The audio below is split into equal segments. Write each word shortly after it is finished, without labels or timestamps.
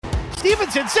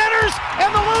Stevenson centers, and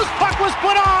the loose puck was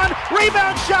put on.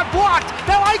 Rebound shot blocked.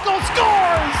 Now Eichel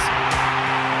scores.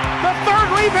 The third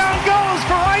rebound goes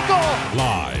for Eichel.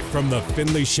 Live from the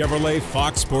Findlay Chevrolet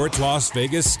Fox Sports Las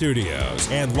Vegas studios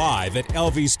and live at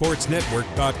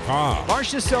lvsportsnetwork.com.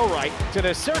 Marcia Silright to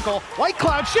the circle.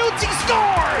 Whitecloud shoots. He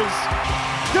scores.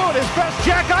 Doing his best,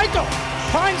 Jack Eichel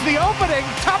finds the opening.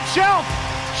 Top shelf.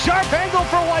 Sharp angle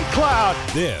for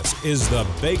Whitecloud. This is the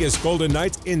Vegas Golden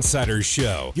Knights Insider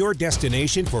Show, your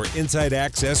destination for inside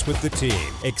access with the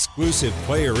team, exclusive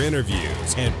player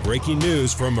interviews, and breaking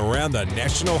news from around the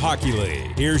National Hockey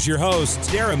League. Here's your hosts,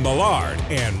 Darren Millard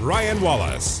and Ryan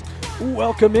Wallace.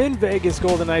 Welcome in, Vegas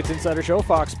Golden Knights Insider Show,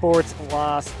 Fox Sports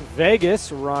Las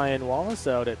Vegas. Ryan Wallace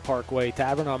out at Parkway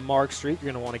Tavern on Mark Street.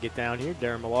 You're going to want to get down here.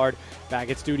 Darren Millard back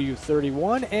at Studio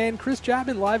 31. And Chris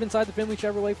Chapman live inside the Findlay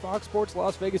Chevrolet Fox Sports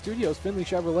Las Vegas studios. Findlay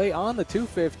Chevrolet on the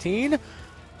 215,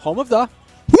 home of the...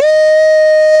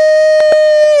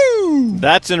 Woo!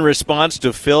 That's in response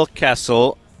to Phil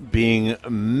Kessel being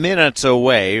minutes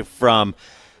away from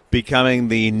becoming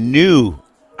the new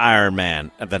Iron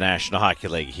Man of the National Hockey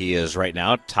League. He is right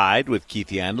now tied with Keith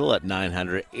Yandle at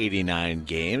 989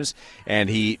 games,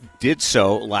 and he did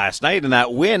so last night in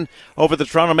that win over the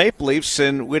Toronto Maple Leafs,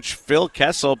 in which Phil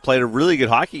Kessel played a really good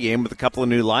hockey game with a couple of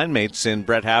new line mates in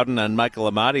Brett Howden and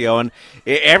Michael Amadio, and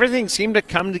everything seemed to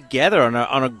come together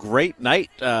on a great night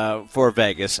for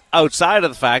Vegas, outside of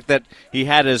the fact that he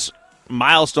had his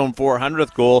milestone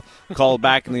 400th goal called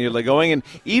back in the early going, and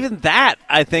even that,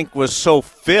 I think, was so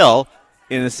Phil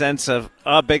in the sense of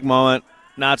a big moment,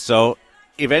 not so.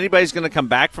 If anybody's going to come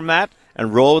back from that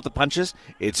and roll with the punches,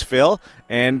 it's Phil.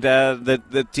 And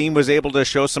the team was able to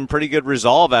show some pretty good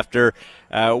resolve after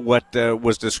what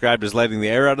was described as letting the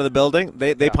air out of the building.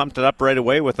 They pumped it up right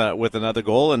away with another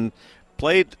goal and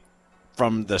played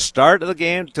from the start of the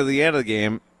game to the end of the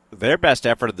game their best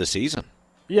effort of the season.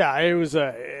 Yeah, it was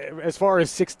as far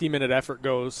as 60-minute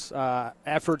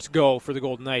efforts go for the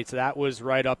Golden Knights, that was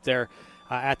right up there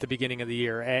at the beginning of the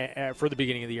year, for the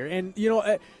beginning of the year. And, you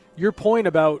know, your point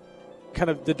about kind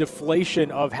of the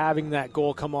deflation of having that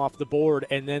goal come off the board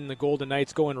and then the Golden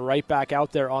Knights going right back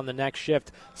out there on the next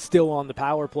shift, still on the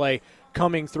power play,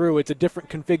 coming through. It's a different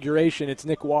configuration. It's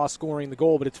Nick Waugh scoring the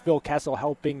goal, but it's Phil Kessel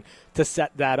helping to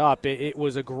set that up. It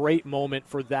was a great moment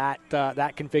for that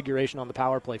configuration on the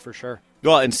power play for sure.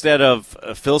 Well, instead of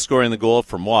Phil scoring the goal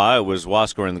from Waugh, it was Waugh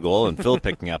scoring the goal and Phil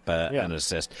picking up an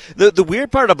assist. The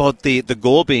weird part about the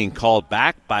goal being called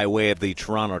back by way of the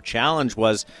Toronto Challenge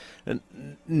was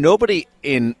nobody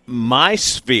in my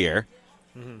sphere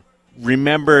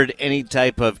remembered any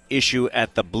type of issue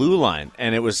at the blue line,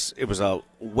 and it was a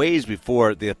ways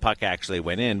before the puck actually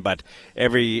went in. But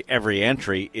every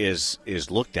entry is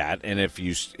looked at, and if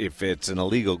it's an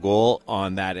illegal goal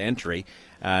on that entry,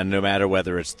 no matter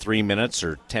whether it's 3 minutes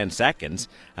or 10 seconds,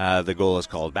 the goal is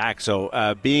called back.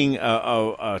 So being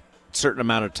a certain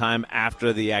amount of time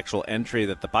after the actual entry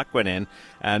that the puck went in,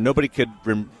 nobody could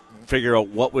figure out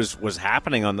what was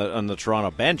happening on the Toronto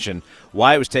bench and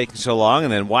why it was taking so long,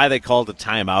 and then why they called a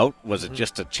timeout. Was it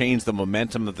just to change the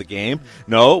momentum of the game?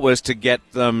 No, it was to get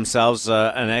themselves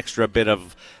an extra bit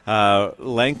of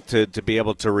length to be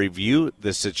able to review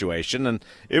this situation. And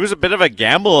it was a bit of a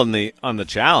gamble on the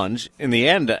challenge. In the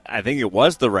end, I think it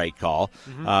was the right call.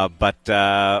 But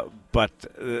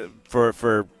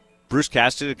for Bruce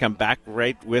Cassidy to come back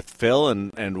right with Phil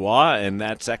and Waugh in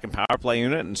that second power play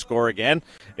unit and score again,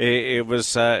 it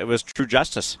was true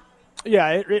justice. Yeah,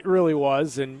 it really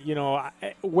was. And you know,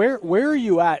 where are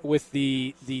you at with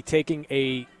the taking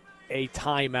a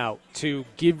timeout to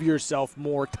give yourself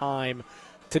more time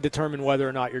to determine whether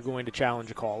or not you're going to challenge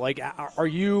a call? Like, are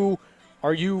you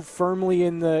firmly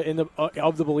in the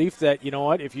of the belief that, you know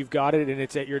what, if you've got it and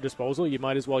it's at your disposal, you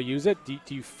might as well use it? Do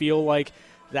you feel like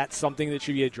that's something that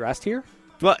should be addressed here?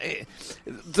 Well,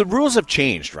 the rules have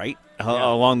changed, right,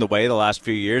 along the way the last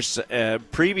few years.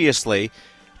 Previously,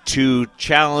 to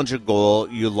challenge a goal,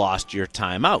 you lost your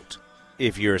timeout.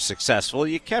 If you're successful,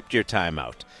 you kept your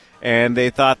timeout. And they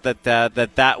thought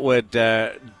that would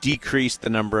decrease the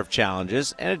number of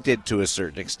challenges, and it did to a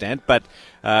certain extent. But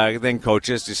then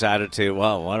coaches decided to,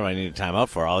 well, what do I need a timeout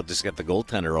for? I'll just get the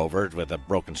goaltender over with a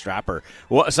broken strap or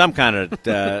some kind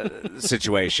of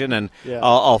situation, and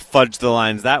I'll fudge the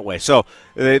lines that way. So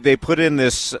they put in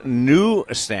this new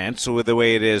stance with the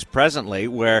way it is presently,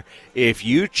 where if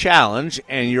you challenge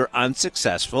and you're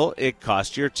unsuccessful, it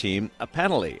costs your team a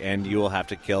penalty, and you will have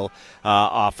to kill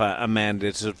off a man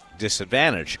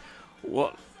disadvantage.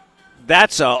 Well,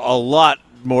 that's a lot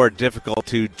more difficult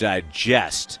to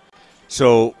digest.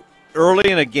 So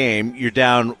early in a game, you're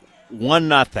down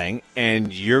 1-0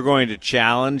 and you're going to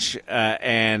challenge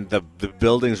and the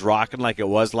building's rocking like it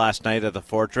was last night at the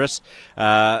Fortress,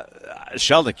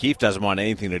 Sheldon Keefe doesn't want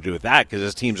anything to do with that because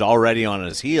his team's already on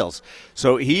his heels.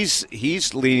 So he's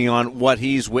leaning on what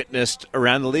he's witnessed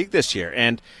around the league this year.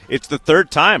 And it's the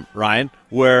third time, Ryan,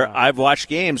 where I've watched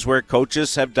games where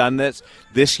coaches have done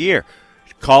this year,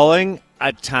 calling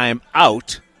a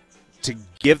timeout to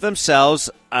give themselves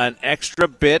an extra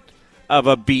bit of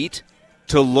a beat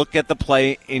to look at the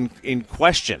play in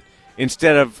question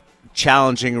instead of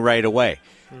challenging right away.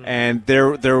 And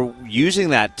they're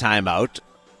using that timeout,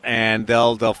 and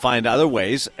they'll find other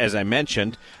ways, as I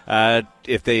mentioned,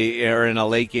 if they are in a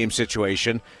late game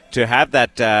situation, to have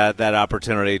that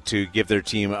opportunity to give their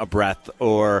team a breath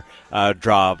or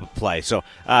draw up a play. So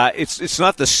it's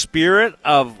not the spirit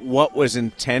of what was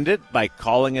intended by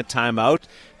calling a timeout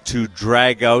to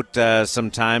drag out some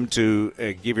time to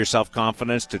give yourself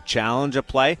confidence to challenge a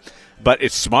play, but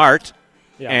it's smart,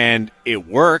 and it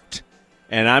worked.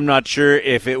 And I'm not sure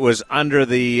if it was under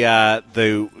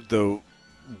the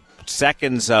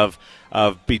seconds of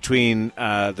between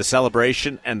the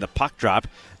celebration and the puck drop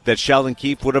that Sheldon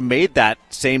Keefe would have made that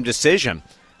same decision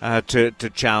to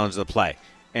challenge the play.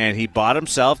 And he bought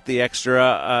himself the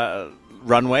extra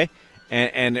runway,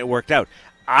 and it worked out.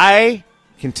 I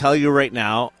can tell you right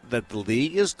now that the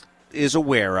league is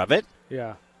aware of it.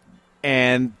 Yeah.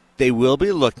 And they will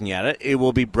be looking at it. It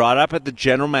will be brought up at the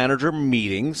general manager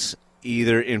meetings,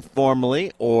 either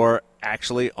informally or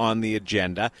actually on the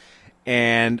agenda.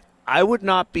 And I would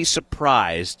not be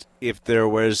surprised if there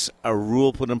was a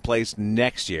rule put in place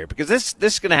next year, because this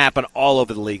is going to happen all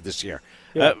over the league this year.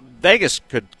 Yeah. Vegas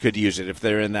could use it if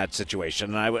they're in that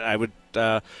situation, and I would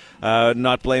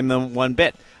not blame them one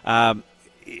bit.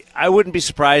 I wouldn't be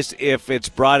surprised if it's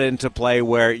brought into play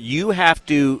where you have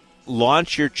to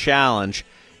launch your challenge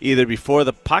either before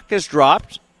the puck is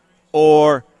dropped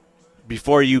or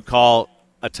before you call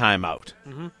a timeout.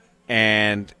 Mm-hmm.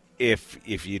 And if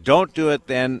you don't do it,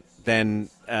 then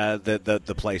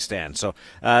the play stands. So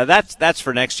that's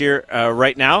for next year.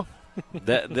 Right now,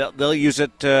 they'll use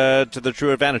it to the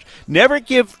true advantage. Never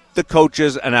give the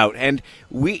coaches an out. And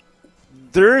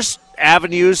there's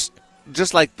avenues,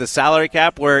 just like the salary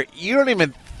cap, where you don't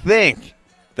even think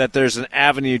that there's an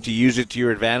avenue to use it to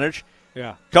your advantage.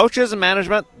 Yeah. Coaches and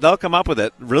management, they'll come up with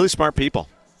it. Really smart people.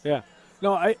 Yeah.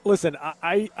 No,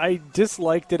 I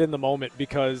disliked it in the moment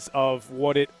because of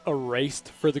what it erased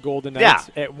for the Golden Knights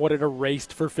and what it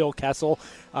erased for Phil Kessel.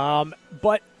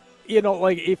 But,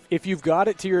 if you've got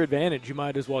it to your advantage, you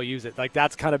might as well use it. Like,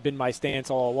 that's kind of been my stance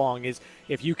all along, is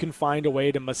if you can find a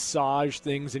way to massage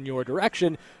things in your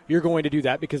direction, you're going to do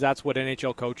that, because that's what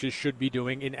NHL coaches should be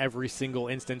doing in every single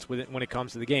instance when it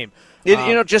comes to the game.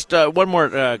 Just one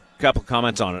more couple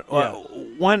comments on it. Yeah.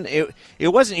 One, it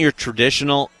wasn't your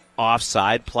traditional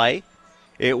offside play.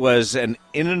 It was an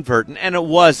inadvertent, and it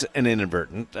was an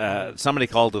inadvertent. Somebody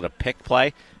called it a pick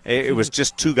play. It was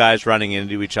just two guys running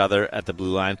into each other at the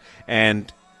blue line,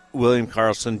 and William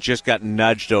Karlsson just got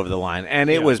nudged over the line,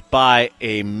 and it was by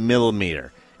a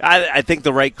millimeter. I think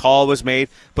the right call was made,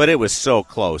 but it was so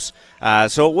close.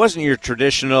 So it wasn't your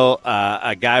traditional,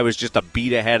 a guy was just a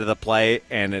beat ahead of the play,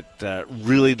 and it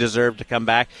really deserved to come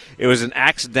back. It was an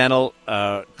accidental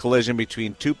collision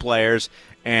between two players,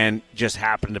 and just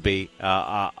happened to be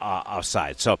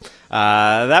offside. So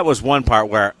that was one part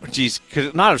where, could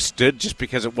it not have stood just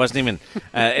because it wasn't even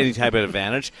any type of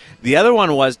advantage? The other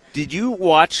one was, did you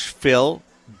watch Phil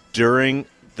during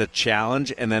the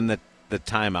challenge and then the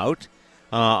timeout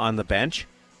on the bench?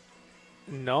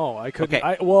 No, I couldn't.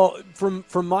 Okay.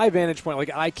 From my vantage point,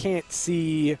 I can't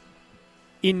see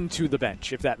into the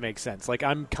bench, if that makes sense.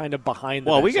 I'm kind of behind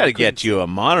the bench. We got to get you a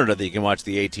monitor that you can watch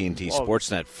the AT&T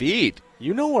Sportsnet feed.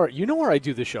 You know where I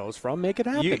do the shows from. Make it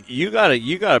happen. You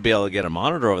gotta be able to get a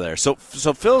monitor over there. So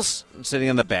Phil's sitting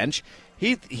on the bench.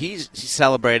 He's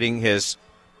celebrating his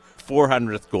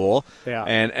 400th goal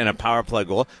and a power play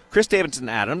goal. Chris Davidson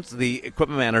Adams, the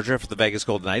equipment manager for the Vegas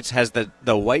Golden Knights, has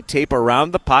the white tape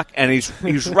around the puck, and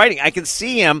he's writing. I can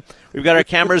see him. We've got our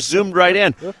cameras zoomed right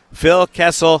in. Phil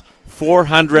Kessel,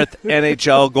 400th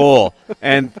NHL goal,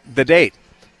 and the date.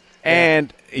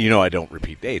 And I don't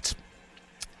repeat dates.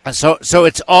 So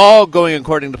it's all going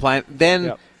according to plan.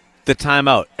 Then the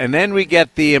timeout. And then we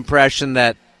get the impression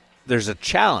that there's a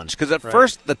challenge. Because at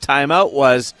first the timeout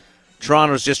was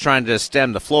Toronto's just trying to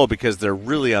stem the flow because they're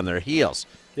really on their heels,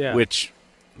 which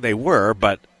they were,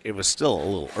 but it was still a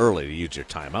little early to use your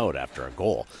timeout after a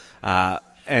goal.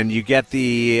 And you get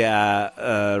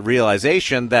the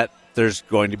realization that there's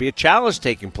going to be a challenge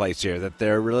taking place here, that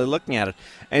they're really looking at it.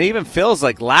 And even Phil's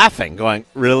laughing, going,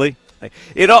 really? Like,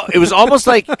 it was almost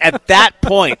like at that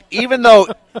point, even though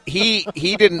he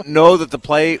didn't know that the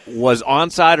play was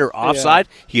onside or offside,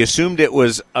 he assumed it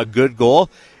was a good goal.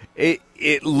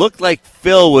 It looked like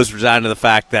Phil was resigned to the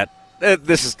fact that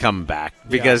this is coming back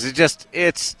because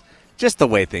it's just the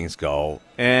way things go.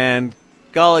 And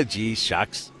golly gee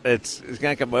shucks, it's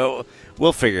gonna come.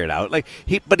 We'll figure it out.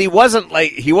 But he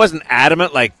wasn't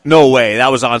adamant. Like, no way,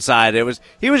 that was onside.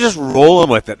 He was just rolling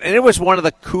with it, and it was one of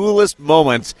the coolest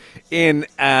moments in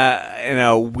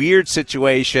a weird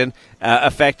situation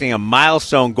affecting a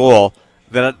milestone goal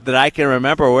that I can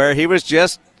remember, where he was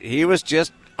just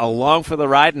along for the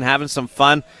ride and having some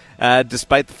fun,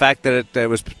 despite the fact that it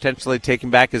was potentially taking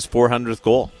back his 400th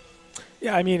goal.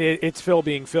 Yeah, I mean, it's Phil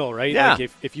being Phil, right? Yeah. Like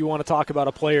if you want to talk about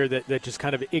a player that just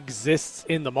kind of exists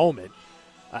in the moment,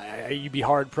 you'd be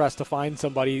hard-pressed to find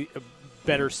somebody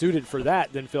better suited for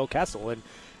that than Phil Kessel. And,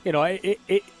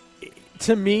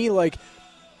 to me, like,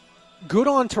 good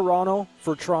on Toronto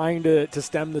for trying to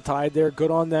stem the tide there.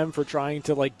 Good on them for trying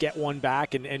to, like, get one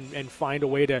back and find a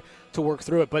way to work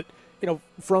through it. But,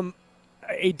 from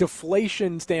a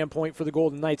deflation standpoint for the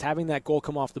Golden Knights, having that goal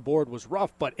come off the board was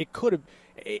rough, but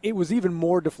it was even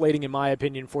more deflating, in my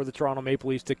opinion, for the Toronto Maple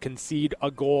Leafs to concede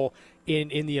a goal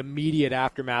in the immediate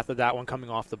aftermath of that one coming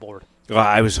off the board. Well,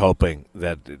 I was hoping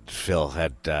that Phil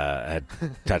had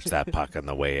touched that puck on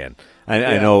the way in.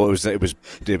 I know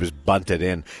it was bunted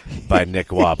in by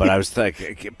Nick Waugh, but I was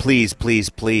like,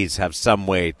 please have some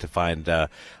way to find a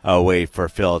way for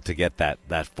Phil to get that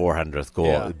 400th goal.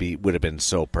 Yeah. It would have been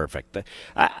so perfect.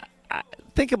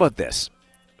 Think about this: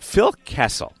 Phil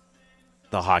Kessel,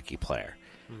 the hockey player,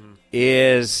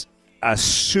 is a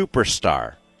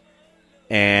superstar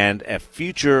and a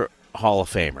future Hall of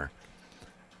Famer.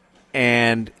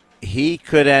 And he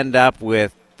could end up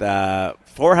with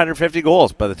 450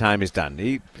 goals by the time he's done.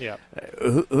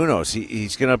 Who knows?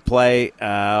 He's going to play.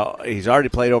 He's already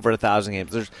played over 1,000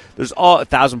 games. There's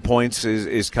 1,000 points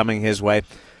is coming his way.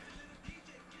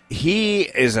 He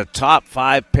is a top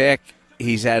 5 pick.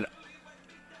 He's had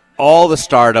all the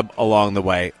stardom along the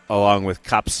way, along with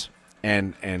cups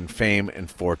and fame and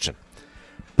fortune.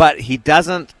 But he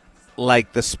doesn't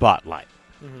like the spotlight.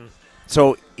 Mm-hmm.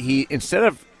 So he's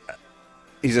a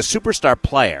superstar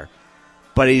player,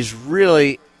 but he's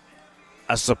really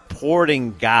a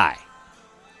supporting guy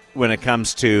when it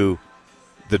comes to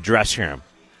the dressing room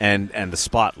and the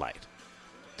spotlight.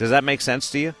 Does that make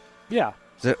sense to you? Yeah.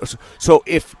 So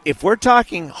if we're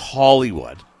talking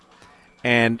Hollywood,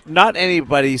 and not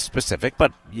anybody specific,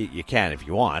 but you can if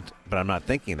you want, but I'm not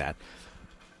thinking that,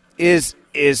 is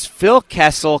Phil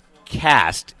Kessel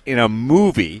cast in a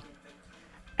movie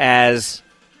as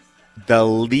the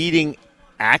lead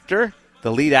actor,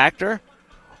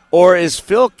 or is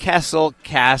Phil Kessel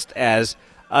cast as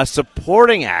a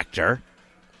supporting actor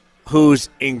who's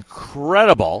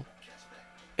incredible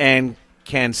and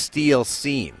can steal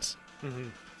scenes? Mm-hmm.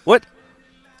 What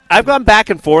I've gone back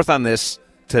and forth on this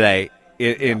today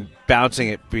in bouncing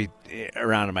it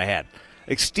around in my head.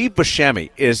 Like, Steve Buscemi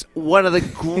is one of the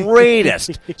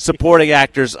greatest supporting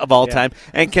actors of all time,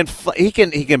 and he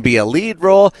can be a lead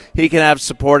role, he can have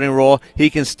supporting role, he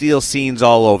can steal scenes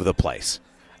all over the place.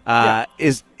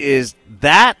 Is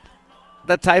that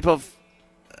the type of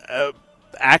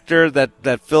actor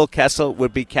that Phil Kessel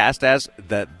would be cast as,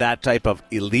 that type of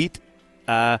elite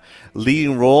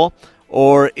leading role,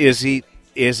 or is he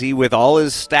with all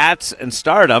his stats and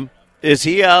stardom, is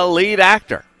he a lead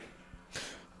actor?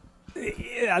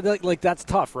 Yeah, like that's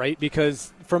tough, right?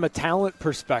 Because from a talent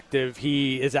perspective,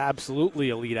 he is absolutely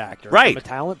a lead actor. Right. From a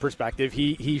talent perspective,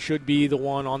 he should be the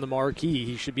one on the marquee.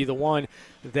 He should be the one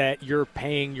that you're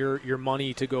paying your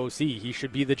money to go see. He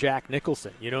should be the Jack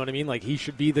Nicholson. You know what I mean? Like, he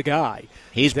should be the guy.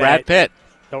 He's Brad Pitt.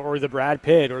 Or the Brad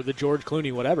Pitt or the George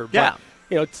Clooney, whatever. Yeah.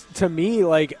 But, to me,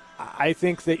 like, I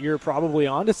think that you're probably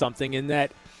onto something in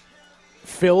that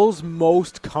Phil's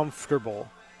most comfortable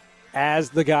as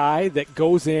the guy that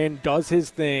goes in, does his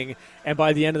thing, and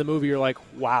by the end of the movie, you're like,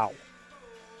 wow,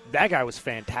 that guy was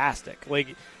fantastic.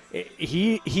 Like,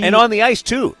 he and on the ice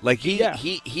too. Like,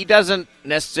 he doesn't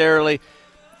necessarily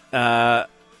thrive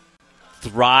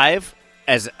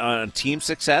as on team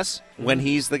success when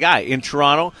he's the guy. In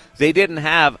Toronto, they didn't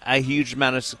have a huge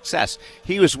amount of success.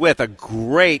 He was with a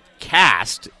great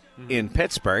cast in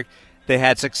Pittsburgh. They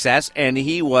had success, and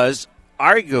he was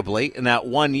arguably in that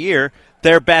 1 year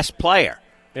their best player.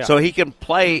 Yeah. So he can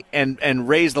play and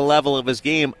raise the level of his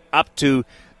game up to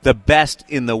the best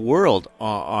in the world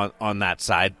on that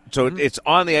side. So it's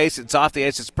on the ice, it's off the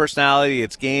ice, it's personality,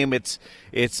 it's game, it's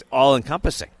all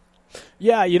encompassing.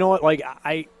 Yeah, you know what? Like,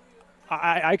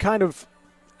 I kind of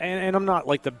and I'm not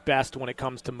like the best when it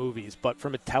comes to movies, but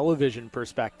from a television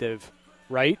perspective,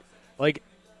 right? Like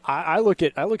I look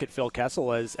at Phil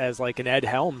Kessel as like an Ed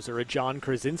Helms or a John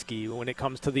Krasinski when it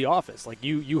comes to The Office. Like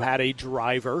you had a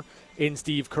driver in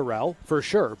Steve Carell for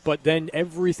sure, but then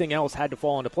everything else had to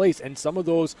fall into place, and some of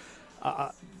those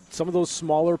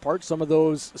smaller parts, some of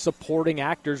those supporting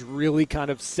actors really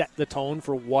kind of set the tone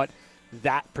for what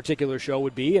that particular show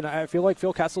would be. And I feel like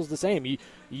Phil Kessel's the same.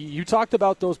 You talked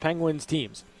about those Penguins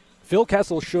teams. Phil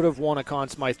Kessel should have won a Conn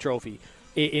Smythe Trophy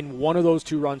in one of those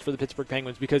 2 runs for the Pittsburgh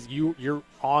Penguins, because you're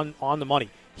on the money.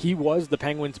 He was the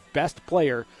Penguins' best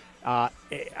player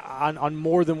on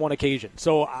more than one occasion.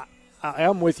 So I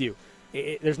am with you.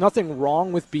 There's nothing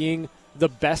wrong with being the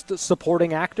best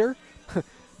supporting actor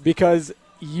because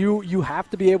you have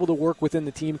to be able to work within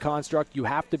the team construct. You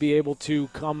have to be able to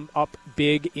come up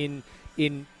big in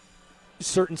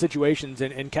certain situations,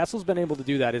 and Kessel's been able to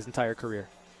do that his entire career.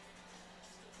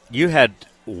 You had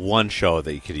one show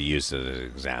that you could have used as an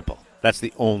example. That's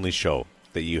the only show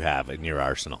that you have in your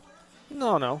arsenal.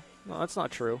 No, that's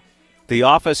not true. The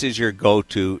Office is your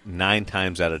go-to 9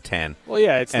 times out of 10. Well,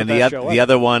 yeah, it's and the best show the ever.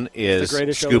 other one is it's the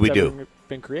greatest show Scooby-Doo. that's ever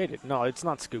been created. No, it's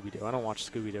not Scooby-Doo. I don't watch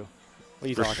Scooby-Doo. What are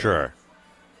you For talking sure.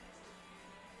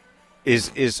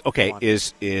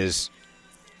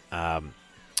 about?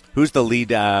 Who's the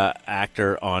lead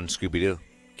actor on Scooby-Doo?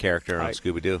 Character on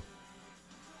Scooby-Doo?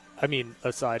 I mean,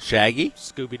 aside Shaggy? from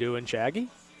Scooby-Doo and Shaggy?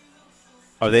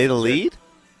 Are they the lead?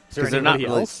 Is there they're not anybody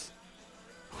really- else?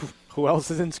 Who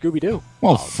else is in Scooby-Doo?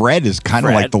 Well, Fred is kind of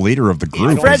Fred. like the leader of the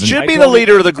group. Fred isn't he? should I be don't the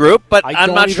leader of the group, but I I'm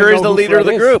don't not even sure he's know the who leader of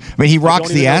the Fred group. is. I mean, he I rocks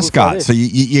don't the even know who Fred ascot, is. so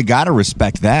you got to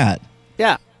respect that.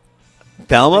 Yeah.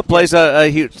 Thelma plays a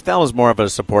huge. Thelma's more of a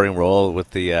supporting role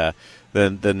with the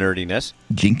nerdiness,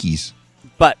 Jinkies.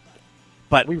 but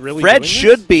we really Fred doing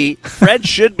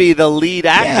should be the lead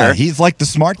actor. Yeah, he's like the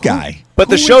smart guy. But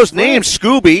the Who is show's Fred? named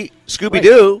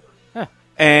Scooby-Doo,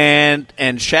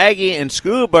 and Shaggy and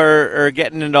Scoob are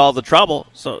getting into all the trouble.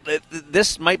 So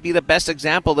this might be the best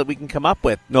example that we can come up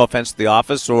with. No offense to The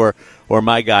Office or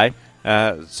my guy.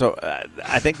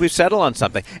 I think we've settled on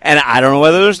something, and I don't know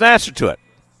whether there's an answer to it.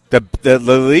 The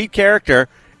lead character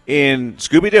in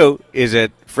Scooby-Doo, is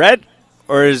it Fred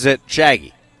or is it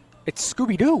Shaggy? It's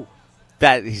Scooby-Doo.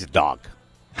 That he's a dog.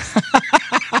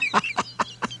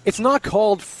 It's not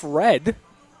called Fred.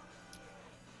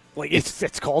 Like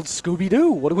it's called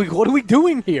Scooby-Doo. What are we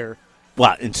doing here?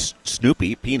 Well, in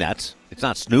Snoopy, Peanuts, it's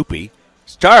not Snoopy.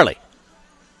 It's Charlie.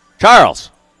 Charles.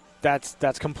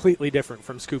 That's completely different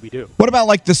from Scooby-Doo. What about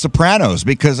like The Sopranos?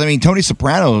 Because I mean, Tony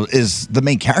Soprano is the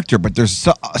main character, but there's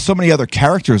so many other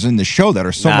characters in the show that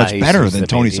are so much better than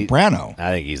Tony Soprano.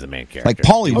 I think he's the main character. Like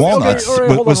Paulie Walnuts hold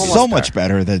on, was hold so on. much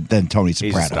better than Tony He's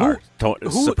Soprano. a star.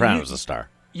 Soprano's a star.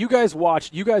 You guys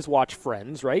watch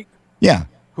Friends, right? Yeah.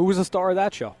 Who was the star of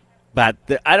that show? But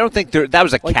I don't think that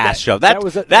was a Like cast that- show. that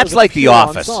was a like The pure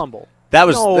Office. Ensemble. That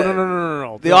was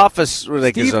No. The Office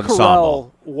like Steve his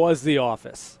ensemble. Carell was The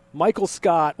Office. Michael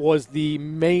Scott was the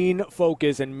main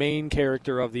focus and main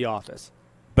character of The Office.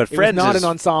 But It was Friends not is, an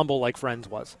ensemble like Friends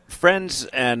was. Friends,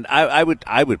 and I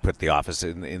would put The Office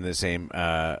in the same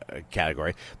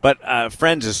category. But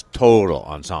Friends is total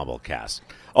ensemble cast.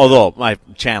 Although my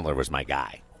Chandler was my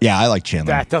guy. Yeah, I like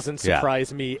Chandler. That doesn't Yeah.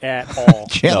 surprise me at all.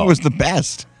 Chandler No. was the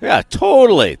best. Yeah,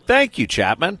 totally. Thank you,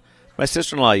 Chapman. My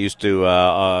sister-in-law used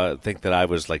to think that I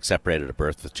was like separated at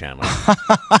birth with Chandler.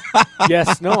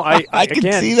 Yes, no, I can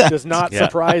again, see that. does not Yeah.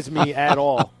 surprise me at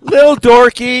all. Little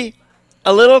dorky,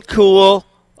 a little cool,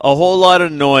 a whole lot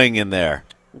of annoying in there.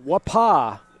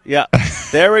 Wapa. Yeah,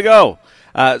 there we go.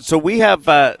 So we have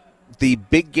the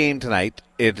big game tonight.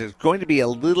 It is going to be a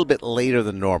little bit later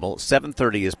than normal.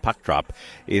 7:30 is puck drop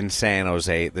in San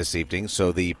Jose this evening.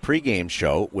 So the pregame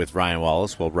show with Ryan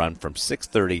Wallace will run from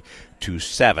 6:30 to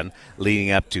 7, leading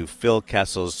up to Phil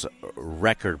Kessel's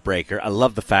record breaker. I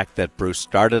love the fact that Bruce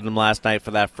started him last night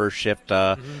for that first shift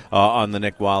on the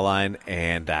Nick Wall line,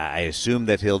 and I assume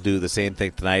that he'll do the same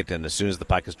thing tonight. And as soon as the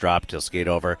puck is dropped, he'll skate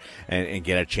over and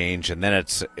get a change, and then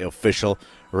it's official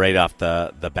right off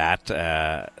the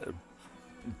bat.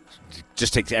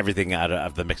 Just takes everything out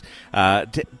of the mix.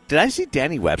 Did I see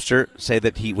Danny Webster say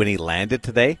that when he landed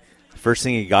today, the first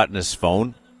thing he got in his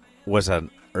phone was an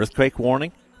earthquake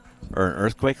warning or an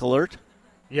earthquake alert?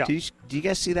 Yeah. Do you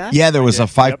guys see that? Yeah, there was a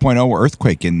did. 5.0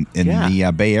 earthquake in Yeah.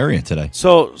 the Bay Area today.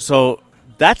 So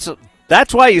that's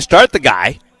why you start the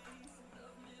guy.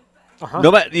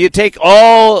 No matter, you take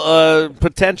all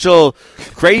potential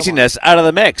craziness out of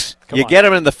the mix. You get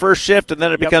him in the first shift, and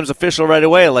then it becomes official right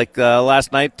away, like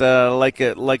last night, like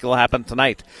it'll happen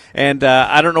tonight. And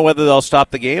I don't know whether they'll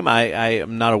stop the game. I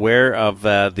am not aware of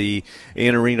the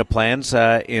in-arena plans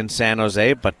in San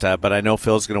Jose, but I know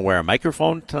Phil's going to wear a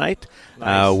microphone tonight,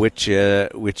 nice. which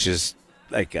is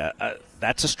like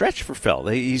that's a stretch for Phil.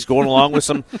 He's going along with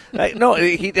some. No,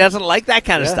 he doesn't like that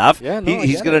kind of stuff. Yeah,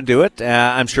 he's going to do it.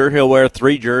 I'm sure he'll wear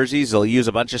 3 jerseys. He'll use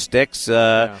a bunch of sticks,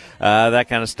 that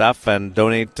kind of stuff, and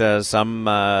donate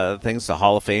some things to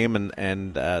Hall of Fame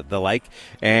and the like.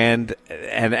 And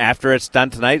after it's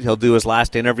done tonight, he'll do his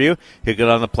last interview. He'll get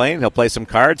on the plane. He'll play some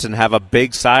cards and have a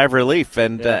big sigh of relief.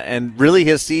 And really,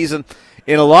 his season,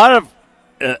 in a lot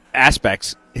of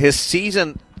aspects, his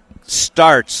season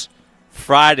starts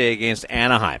Friday against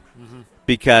Anaheim,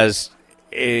 because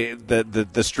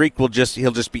the streak he'll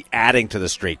just be adding to the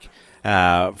streak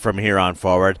from here on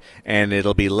forward, and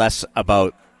it'll be less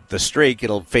about the streak.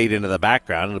 It'll fade into the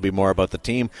background. It'll be more about the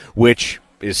team, which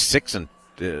is 6-2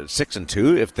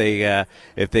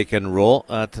 if they can roll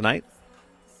tonight.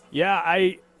 Yeah,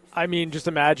 I mean, just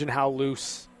imagine how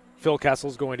loose Phil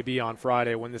Kessel's going to be on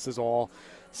Friday when this is all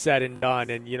said and done.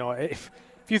 And if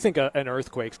you think an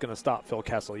earthquake's going to stop Phil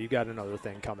Kessel, you got another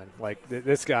thing coming. Like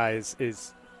this guy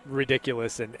is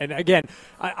ridiculous. And again,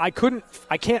 I can't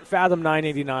fathom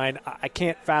 989. I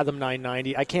can't fathom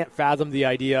 990. I can't fathom the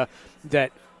idea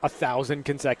that 1,000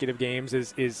 consecutive games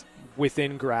is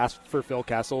within grasp for Phil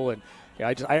Kessel. And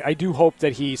I do hope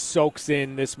that he soaks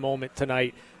in this moment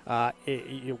tonight,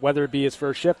 whether it be his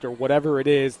first shift or whatever it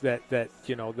is, that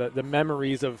the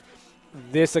memories of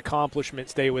this accomplishment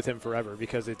stay with him forever,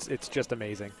 because it's just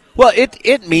amazing. Well,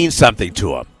 it means something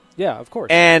to him. Yeah, of course.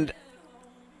 And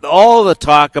all the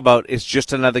talk about it's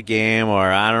just another game, or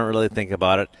I don't really think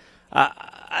about it.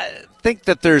 I think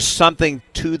that there's something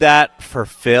to that for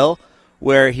Phil,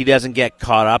 where he doesn't get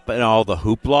caught up in all the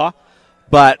hoopla,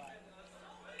 but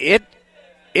it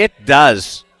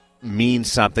does mean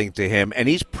something to him, and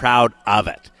he's proud of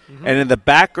it. Mm-hmm. And in the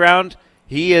background,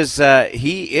 he is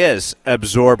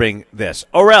absorbing this,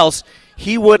 or else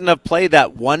he wouldn't have played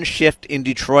that one shift in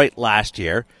Detroit last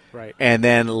year, right, and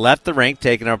then left the rink,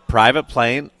 taking a private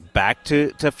plane back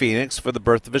to Phoenix for the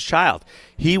birth of his child.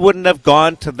 He wouldn't have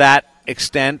gone to that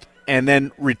extent and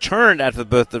then returned after the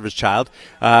birth of his child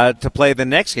to play the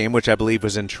next game, which I believe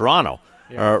was in Toronto,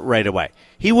 right away.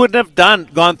 He wouldn't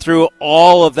have gone through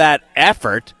all of that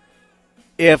effort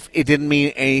if it didn't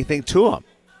mean anything to him.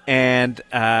 And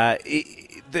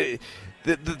the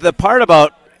part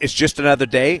about it's just another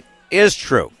day is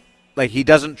true. Like, he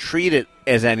doesn't treat it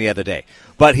as any other day,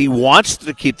 but he wants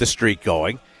to keep the streak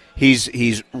going.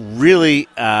 He's really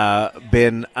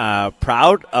been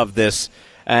proud of this,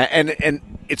 and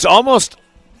it's almost.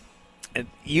 And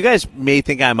you guys may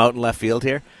think I'm out in left field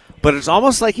here, but it's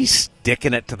almost like he's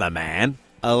sticking it to the man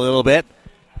a little bit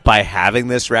by having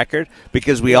this record,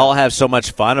 because we all have so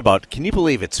much fun about. Can you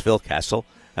believe it's Phil Kessel?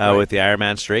 Right. With the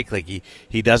Ironman streak, like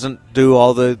he doesn't do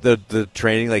all the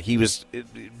training. Like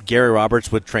Gary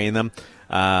Roberts would train them,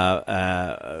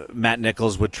 Matt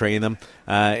Nichols would train them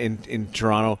in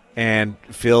Toronto, and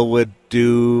Phil would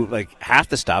do like half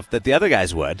the stuff that the other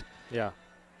guys would. Yeah,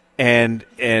 and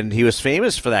he was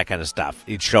famous for that kind of stuff.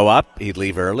 He'd show up, he'd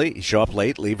leave early, he'd show up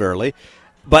late, leave early,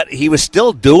 but he was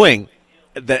still doing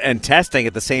and testing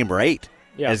at the same rate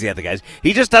as the other guys.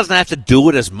 He just doesn't have to do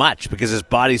it as much because his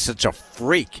body's such a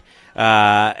freak,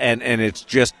 and it's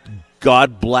just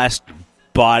God-blessed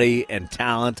body and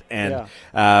talent and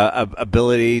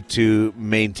ability to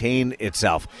maintain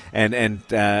itself and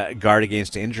guard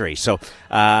against injury. So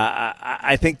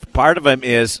I think part of him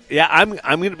is, I'm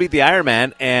going to be the Iron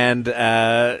Man and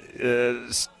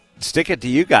stick it to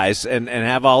you guys and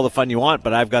have all the fun you want,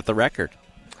 but I've got the record.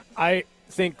 I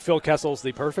think Phil Kessel's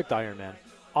the perfect Iron Man.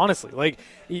 Honestly, like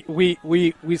we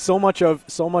so much of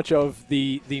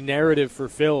the narrative for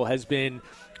Phil has been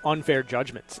unfair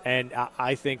judgments, and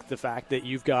I think the fact that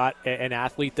you've got an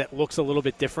athlete that looks a little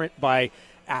bit different by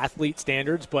athlete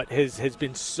standards, but has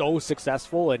been so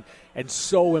successful and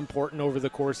so important over the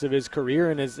course of his career,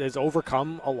 and has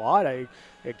overcome a lot.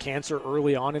 Cancer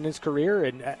early on in his career,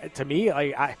 and to me,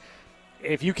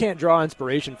 if you can't draw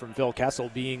inspiration from Phil Kessel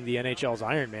being the NHL's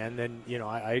Iron Man, then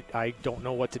I don't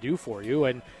know what to do for you.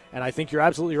 And I think you're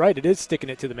absolutely right. It is sticking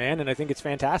it to the man, and I think it's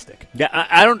fantastic. Yeah,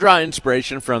 I don't draw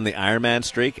inspiration from the Iron Man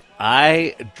streak.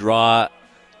 I draw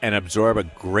and absorb a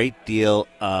great deal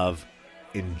of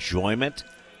enjoyment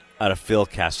out of Phil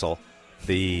Kessel,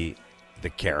 the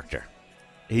character.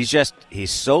 He's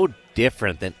so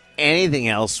different than anything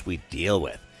else we deal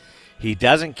with. He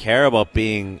doesn't care about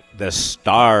being the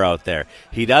star out there.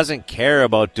 He doesn't care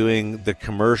about doing the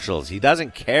commercials. He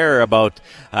doesn't care about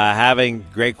having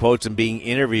great quotes and being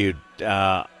interviewed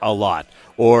a lot,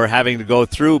 or having to go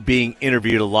through being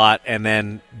interviewed a lot and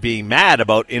then being mad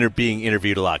about being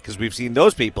interviewed a lot, because we've seen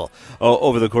those people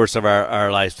over the course of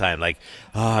our lifetime. Like,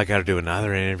 oh, I got to do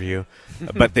another interview.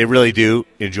 But they really do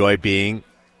enjoy being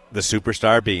the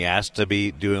superstar, being asked to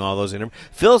be doing all those interviews.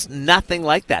 Phil's nothing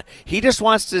like that. He just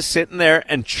wants to sit in there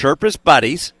and chirp his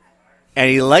buddies, and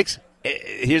he likes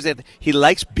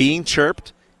being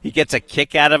chirped. He gets a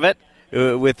kick out of it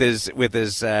with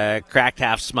his cracked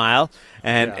half smile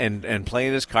and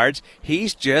playing his cards.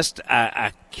 He's just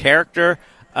a character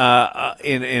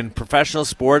in professional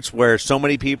sports where so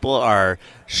many people are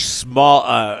small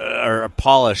or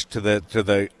polished to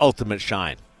the ultimate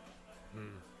shine.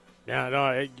 Yeah,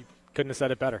 no, you couldn't have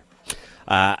said it better.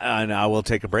 And I will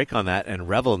take a break on that and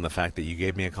revel in the fact that you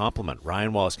gave me a compliment.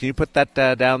 Ryan Wallace, can you put that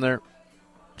down there,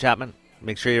 Chapman?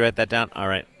 Make sure you write that down. All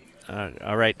right.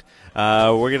 All right.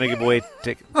 We're going to give away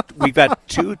tickets. We've got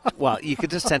two. Well, you could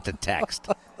just send a text.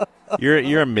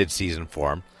 You're a mid-season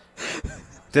form.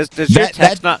 Does your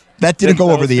text not? That didn't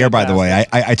go over the air, by the way.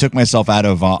 I took myself out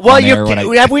of on air.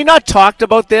 Have we not talked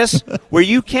about this? Where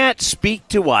you can't speak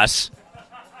to us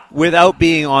without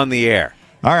being on the air.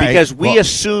 All right. Because we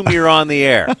assume you're on the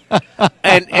air.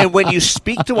 And when you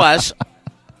speak to us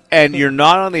and you're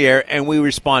not on the air and we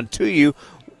respond to you,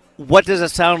 what does it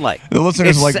sound like? The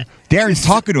listeners are like, Darren's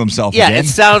talking to himself again. Yeah, it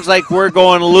sounds like we're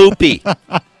going loopy.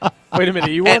 Wait a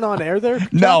minute, you weren't on air there?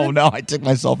 No, I took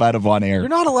myself out of on air. You're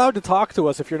not allowed to talk to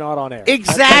us if you're not on air.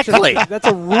 Exactly. That's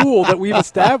a rule that we've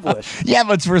established. Yeah,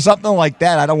 but for something like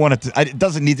that, I don't want it to. It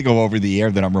doesn't need to go over the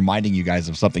air that I'm reminding you guys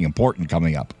of something important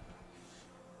coming up.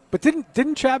 But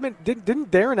didn't Chapman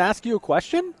didn't Darren ask you a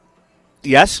question?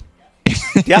 Yes.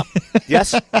 Yeah.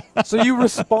 Yes. So you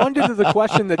responded to the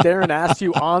question that Darren asked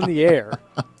you on the air,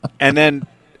 and then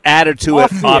added to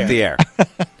it off the air.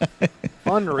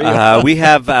 Unreal. We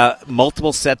have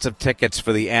multiple sets of tickets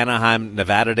for the Anaheim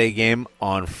Nevada Day game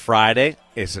on Friday.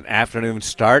 It's an afternoon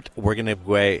start. We're going to give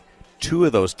away 2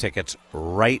 of those tickets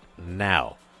right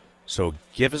now. So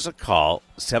give us a call,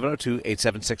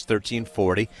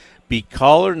 702-876-1340. Be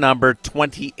caller number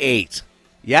 28.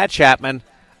 Yeah, Chapman,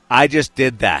 I just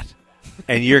did that.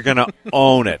 And you're going to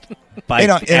own it. By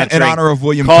in honor of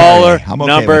William caller Perry. I'm okay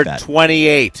number with that.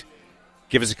 28.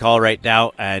 Give us a call right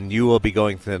now, and you will be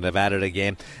going to the Nevada Day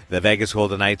game, the Vegas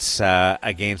Golden Knights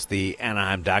against the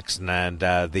Anaheim Ducks, and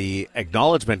the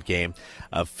acknowledgement game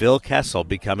of Phil Kessel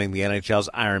becoming the NHL's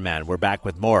Iron Man. We're back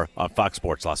with more on Fox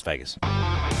Sports Las Vegas.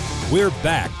 We're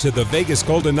back to the Vegas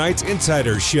Golden Knights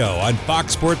Insider Show on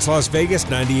Fox Sports Las Vegas,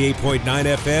 98.9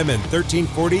 FM and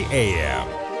 1340 AM.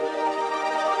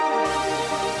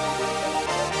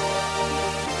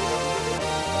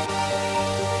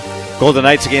 Golden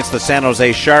Knights against the San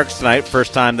Jose Sharks tonight.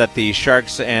 First time that the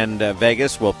Sharks and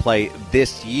Vegas will play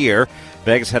this year.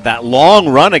 Vegas had that long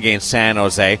run against San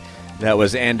Jose that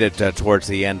was ended towards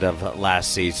the end of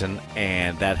last season,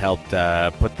 and that helped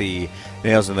put the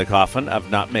nails in the coffin of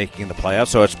not making the playoffs.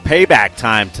 So it's payback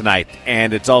time tonight,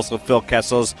 and it's also Phil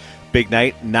Kessel's big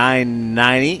night,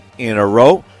 990 in a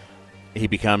row. He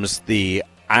becomes the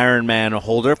Ironman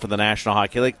holder for the National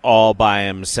Hockey League all by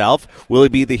himself. Will he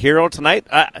be the hero tonight?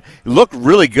 Looked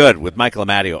really good with Michael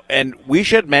Amadio. And we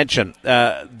should mention,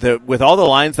 with all the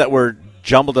lines that were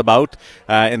jumbled about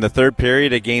in the third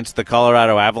period against the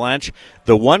Colorado Avalanche,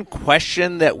 the one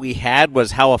question that we had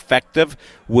was how effective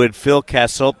would Phil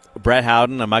Kessel, Brett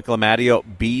Howden, and Michael Amadio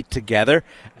be together?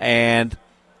 And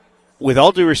with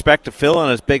all due respect to Phil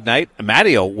on his big night,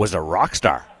 Amadio was a rock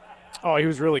star. Oh, he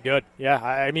was really good. Yeah,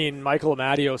 I mean, Michael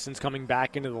Amadio, since coming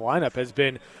back into the lineup, has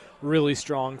been really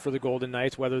strong for the Golden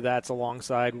Knights, whether that's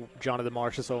alongside Jonathan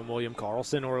Marchessault and William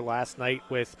Karlsson, or last night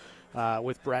with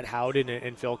Brett Howden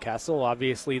and Phil Kessel.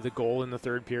 Obviously, the goal in the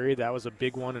third period, that was a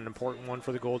big one, an important one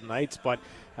for the Golden Knights, but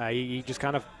he just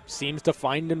kind of seems to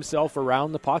find himself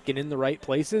around the puck and in the right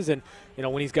places, and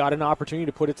when he's got an opportunity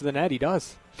to put it to the net, he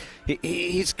does.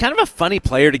 He's kind of a funny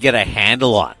player to get a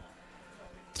handle on,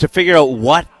 to figure out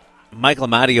what Michael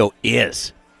Amadio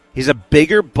is. He's a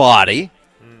bigger body.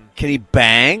 Can he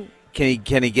bang?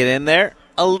 Can he get in there?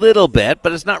 A little bit,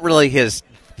 but it's not really his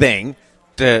thing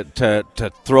to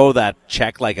throw that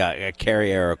check like a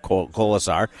Carrier or a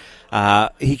Colasar.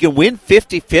 He can win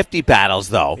 50-50 battles,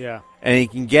 though. Yeah. And he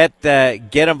can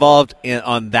get involved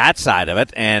on that side of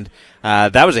it, and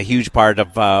that was a huge part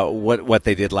of what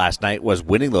they did last night, was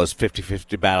winning those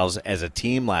 50-50 battles as a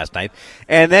team last night.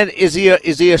 And then is he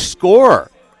a scorer?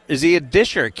 Is he a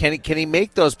disher? Can he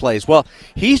make those plays? Well,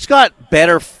 he's got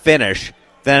better finish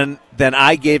than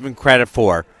I gave him credit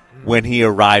for when he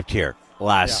arrived here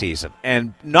last season.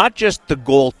 And not just the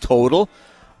goal total,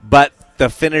 but the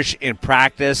finish in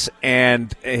practice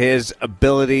and his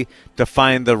ability to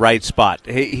find the right spot.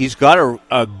 He's got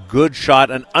a good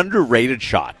shot, an underrated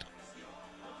shot.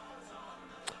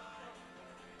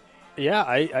 Yeah,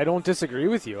 I don't disagree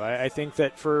with you. I think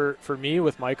that for me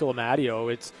with Michael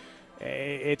Amadio,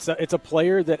 it's a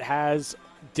player that has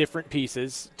different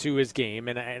pieces to his game,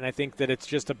 and I think that it's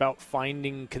just about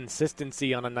finding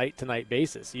consistency on a night-to-night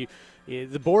basis.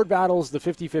 The board battles, the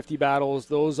 50-50 battles,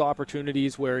 those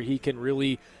opportunities where he can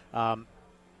really are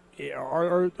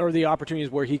the opportunities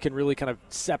where he can really kind of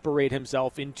separate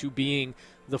himself into being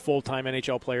the full-time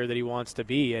NHL player that he wants to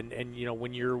be. And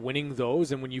when you're winning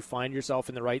those and when you find yourself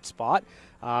in the right spot,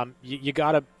 you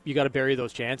gotta bury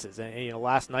those chances. And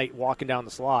last night walking down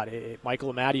the slot,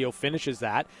 Michael Amadio finishes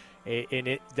that,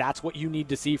 and that's what you need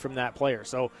to see from that player.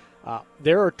 So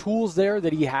there are tools there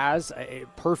that he has,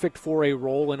 perfect for a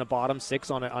role in a bottom six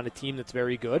on a team that's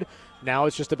very good. Now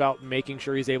it's just about making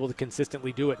sure he's able to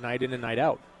consistently do it night in and night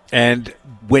out. And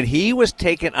when he was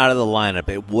taken out of the lineup,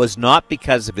 it was not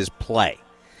because of his play.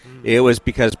 It was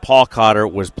because Paul Cotter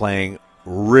was playing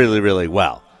really, really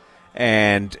well.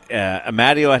 And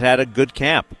Amadio had a good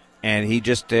camp, and he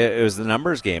just it was the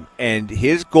numbers game. And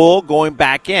his goal going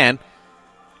back in,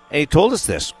 and he told us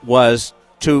this, was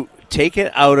to take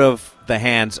it out of the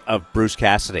hands of Bruce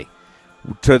Cassidy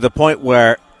to the point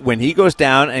where when he goes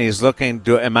down and he's looking,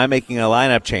 am I making a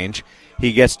lineup change,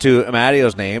 he gets to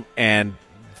Amadio's name, and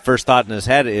first thought in his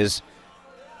head is,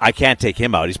 I can't take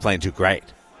him out. He's playing too great.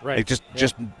 Right. Like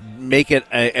just make it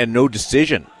a no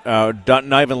decision. Not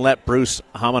even let Bruce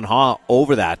hum and haw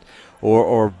over that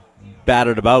or bat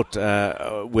it about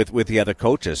with the other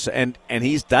coaches. And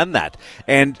he's done that.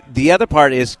 And the other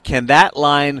part is, can that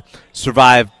line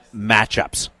survive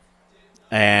matchups?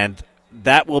 And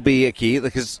that will be a key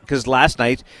because last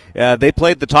night they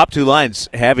played the top two lines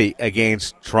heavy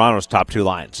against Toronto's top two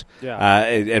lines. Yeah.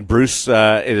 And Bruce,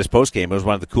 in his postgame, it was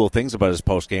one of the cool things about his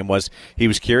postgame was he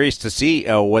was curious to see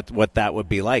what that would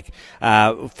be like.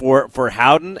 For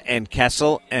Howden and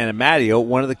Kessel and Amadio,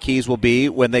 one of the keys will be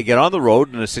when they get on the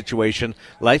road in a situation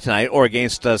like tonight or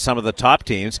against some of the top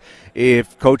teams,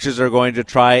 if coaches are going to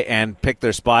try and pick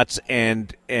their spots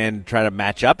and try to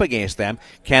match up against them,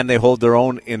 can they hold their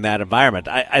own in that environment?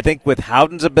 I think with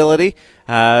Howden's ability,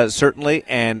 certainly,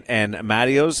 and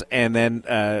Amadio's, and then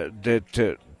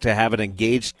to have an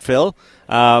engaged Phil,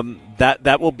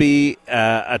 that will be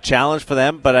a challenge for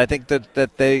them. But I think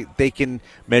that they can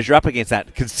measure up against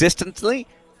that consistently.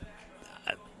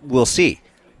 We'll see,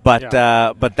 but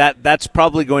that's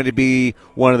probably going to be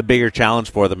one of the bigger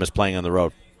challenges for them is playing on the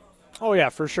road. Oh yeah,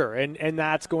 for sure, and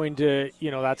that's going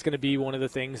to be one of the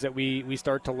things that we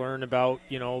start to learn about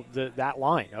that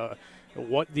line.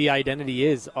 What the identity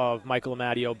is of Michael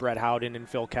Amadio, Brett Howden, and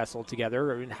Phil Kessel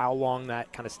together, and how long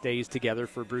that kind of stays together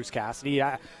for Bruce Cassidy.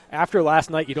 After last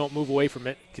night, you don't move away from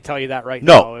it. I can tell you that right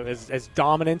now. As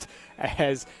dominant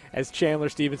as Chandler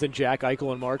Stevenson, Jack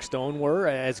Eichel, and Mark Stone were,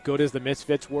 as good as the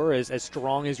Misfits were, as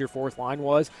strong as your fourth line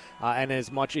was, and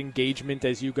as much engagement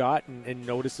as you got and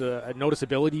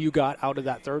noticeability you got out of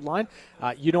that third line,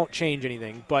 you don't change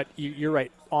anything. But you're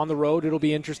right. On the road, it'll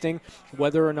be interesting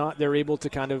whether or not they're able to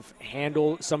kind of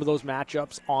handle some of those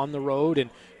matchups on the road and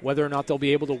whether or not they'll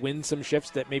be able to win some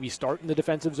shifts that maybe start in the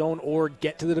defensive zone or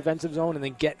get to the defensive zone and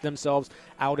then get themselves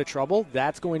out of trouble.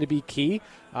 That's going to be key.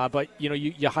 But,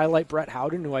 you highlight Brett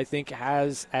Howden, who I think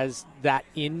has that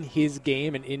in his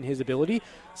game and in his ability.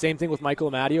 Same thing with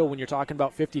Michael Amadio when you're talking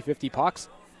about 50-50 pucks.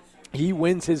 He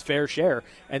wins his fair share,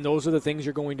 and those are the things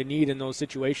you're going to need in those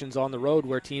situations on the road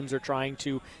where teams are trying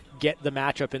to get the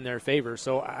matchup in their favor.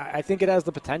 So I think it has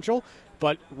the potential,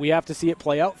 but we have to see it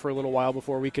play out for a little while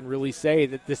before we can really say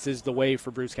that this is the way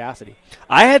for Bruce Cassidy.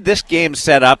 I had this game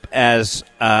set up as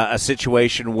a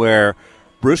situation where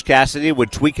Bruce Cassidy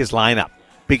would tweak his lineup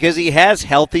because he has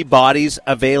healthy bodies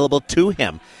available to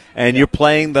him, and you're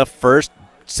playing the first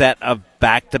set of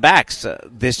back-to-backs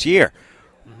this year.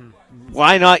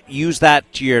 Why not use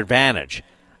that to your advantage?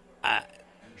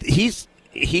 He's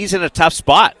in a tough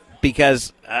spot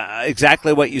because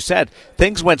exactly what you said.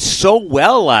 Things went so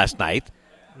well last night.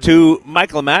 To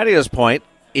Michael Amadio's point,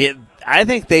 I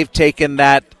think they've taken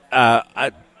that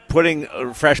putting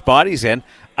fresh bodies in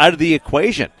out of the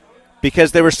equation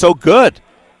because they were so good.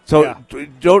 So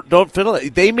don't fiddle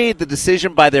it. They made the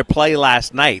decision by their play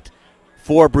last night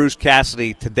for Bruce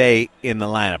Cassidy today in the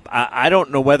lineup. I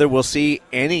don't know whether we'll see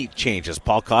any changes.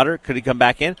 Paul Cotter, could he come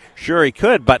back in? Sure, he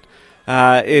could, but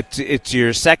it's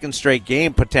your second straight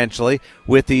game potentially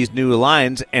with these new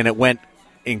lines, and it went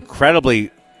incredibly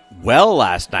well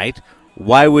last night,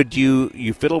 why would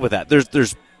you fiddle with that?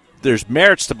 There's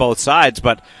merits to both sides,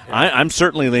 but I'm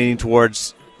certainly leaning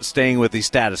towards staying with the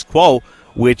status quo,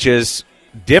 which is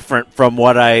different from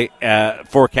what I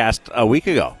forecast a week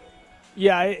ago.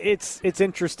 Yeah, it's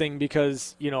interesting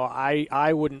because,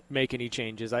 I wouldn't make any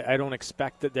changes. I don't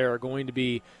expect that there are going to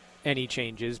be any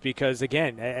changes because,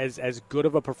 again, as good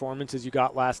of a performance as you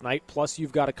got last night, plus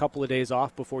you've got a couple of days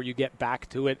off before you get back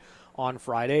to it on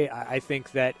Friday, I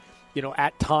think that,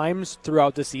 at times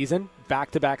throughout the season,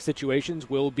 back-to-back situations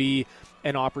will be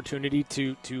an opportunity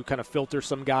to kind of filter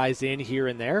some guys in here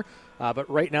and there. But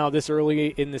right now, this early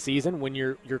in the season, when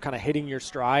you're kind of hitting your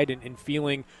stride and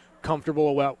feeling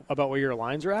comfortable about where your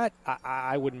lines are at,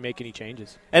 I wouldn't make any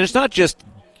changes. And it's not just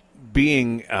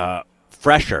being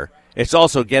fresher. It's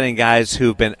also getting guys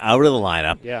who've been out of the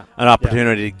lineup an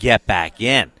opportunity to get back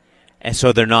in. And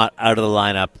so they're not out of the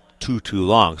lineup too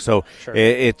long. So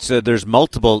it's there's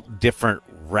multiple different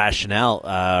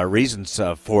rationale reasons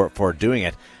for doing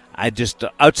it. I just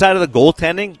outside of the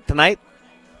goaltending tonight,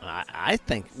 I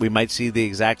think we might see the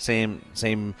exact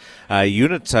same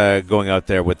units going out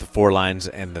there with the four lines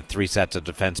and the three sets of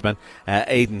defensemen.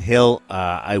 Aiden Hill,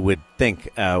 I would think,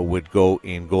 would go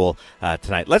in goal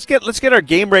tonight. Let's get our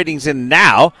game ratings in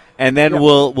now, and then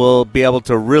we'll be able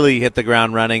to really hit the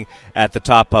ground running at the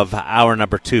top of hour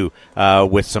number 2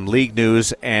 with some league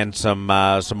news and some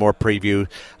more preview.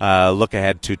 Look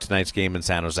ahead to tonight's game in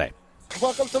San Jose.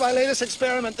 Welcome to my latest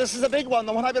experiment. This is a big one,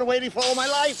 the one I've been waiting for all my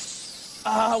life.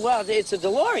 Well, it's a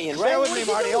DeLorean, right? Bear with me,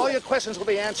 Marty. All your questions will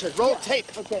be answered. Roll tape.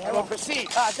 Okay, I will proceed.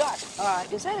 Doc,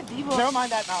 is that a Devo? Never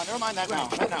mind that now. Not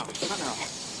now.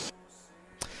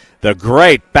 The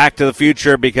great Back to the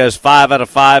Future, because 5 out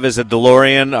of 5 is a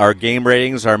DeLorean. Our game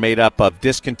ratings are made up of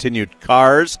discontinued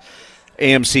cars.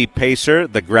 AMC Pacer,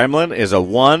 the Gremlin, is a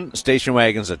 1. Station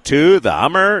Wagon's a 2. The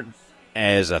Hummer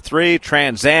is a 3.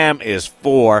 Trans Am is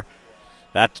 4.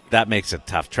 That makes it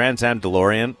tough. Trans Am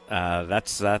DeLorean,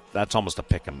 that's almost a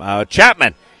pick 'em.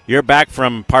 Chapman, you're back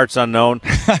from parts unknown.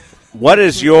 What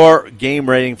is your game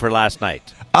rating for last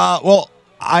night? Well,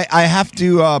 I have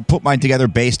to put mine together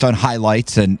based on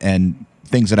highlights and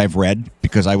things that I've read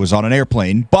because I was on an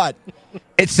airplane. But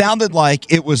it sounded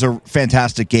like it was a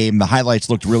fantastic game. The highlights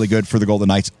looked really good for the Golden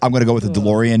Knights. I'm going to go with the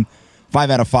DeLorean. 5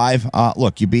 out of 5.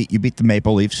 Look, you beat the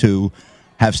Maple Leafs, who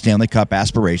have Stanley Cup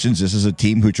aspirations. This is a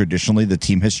team who traditionally the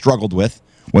team has struggled with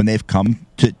when they've come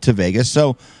to Vegas.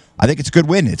 So I think it's a good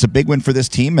win. It's a big win for this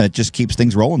team, and it just keeps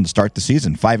things rolling to start the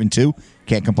season. 5-2.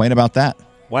 Can't complain about that.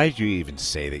 Why did you even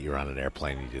say that you're on an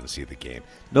airplane and you didn't see the game?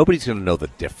 Nobody's going to know the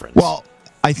difference. Well,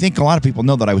 I think a lot of people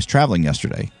know that I was traveling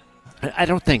yesterday. I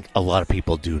don't think a lot of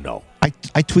people do know.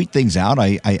 I tweet things out.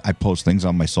 I post things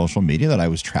on my social media that I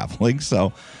was traveling.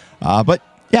 So, but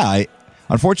yeah,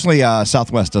 unfortunately,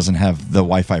 Southwest doesn't have the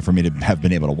Wi-Fi for me to have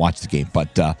been able to watch the game.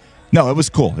 But no, it was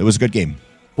cool. It was a good game.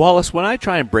 Wallace, when I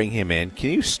try and bring him in,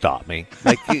 can you stop me?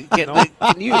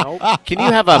 Can you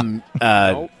have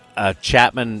a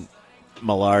Chapman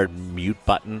Millard mute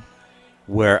button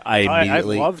where I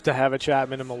immediately? I'd love to have a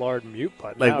Chapman and Millard mute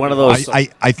button. Like one of those.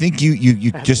 I think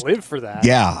you just live for that.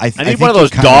 Yeah, I need one of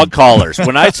those dog collars.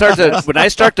 When I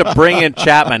start to bring in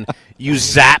Chapman, you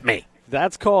zap me.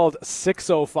 That's called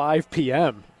 6:05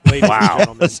 p.m. Ladies and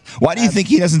gentlemen. Why do you think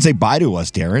he doesn't say bye to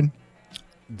us, Darren?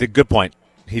 The good point.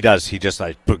 He does. He just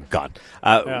gone.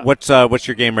 What's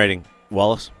your game rating,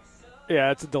 Wallace? Yeah,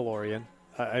 it's a DeLorean.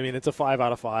 It's a 5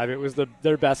 out of 5. It was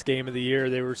their best game of the year.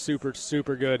 They were super,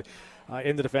 super good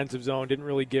in the defensive zone. Didn't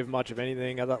really give much of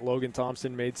anything. I thought Logan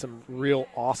Thompson made some real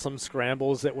awesome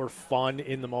scrambles that were fun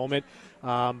in the moment.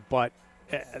 But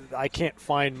I can't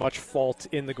find much fault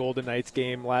in the Golden Knights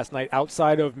game last night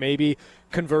outside of maybe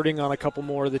converting on a couple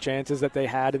more of the chances that they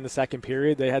had in the second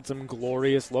period. They had some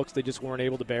glorious looks. They just weren't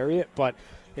able to bury it. But,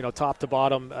 top to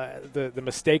bottom, the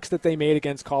mistakes that they made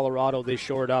against Colorado, they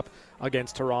shored up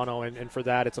against Toronto. And for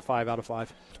that, it's a 5 out of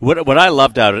 5. What I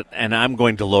loved out of it, and I'm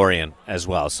going DeLorean as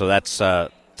well, so that's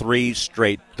 3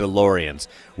 straight DeLoreans.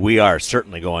 We are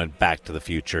certainly going back to the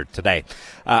future today.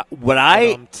 What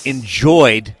I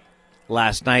enjoyed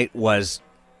last night was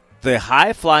the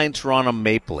high-flying Toronto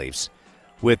Maple Leafs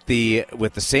with the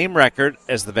same record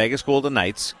as the Vegas Golden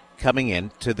Knights coming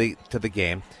in to the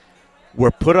game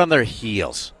were put on their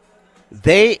heels.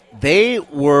 They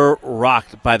were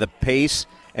rocked by the pace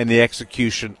and the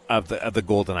execution of the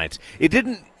Golden Knights. It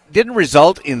didn't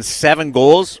result in 7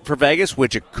 goals for Vegas,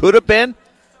 which it could have been,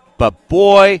 but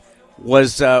boy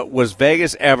was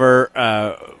Vegas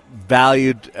ever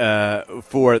valued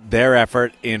for their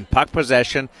effort in puck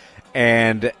possession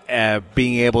and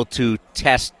being able to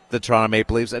test the Toronto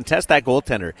Maple Leafs and test that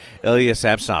goaltender, Ilya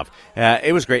Samsonov.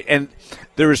 It was great. And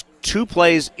there was two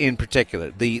plays in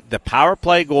particular. The power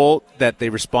play goal that they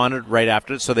responded right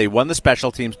after it, so they won the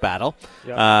special teams battle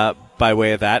by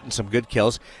way of that and some good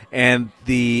kills. And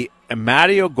the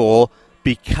Amadio goal,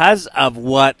 because of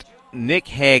what Nick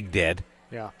Hague did,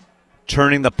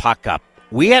 turning the puck up.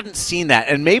 We hadn't seen that.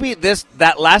 And maybe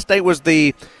that last night was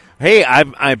the, hey,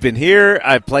 I've been here.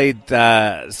 I've played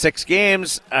 6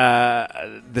 games.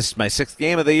 This is my 6th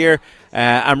game of the year.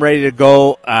 I'm ready to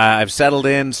go. I've settled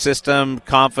in, system,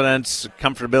 confidence,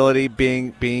 comfortability,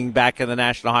 being back in the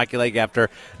National Hockey League after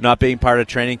not being part of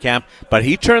training camp. But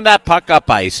he turned that puck up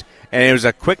ice, and it was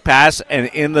a quick pass and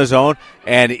in the zone,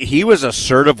 and he was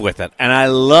assertive with it. And I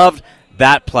loved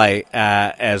that play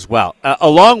as well.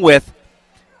 Along with,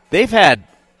 they've had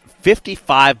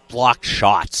 55 blocked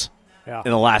shots in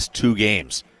the last 2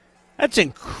 games. That's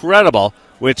incredible,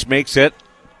 which makes it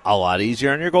a lot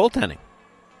easier on your goaltending.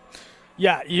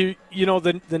 Yeah, you know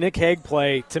the Nick Hague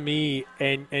play to me,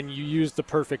 and you used the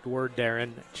perfect word,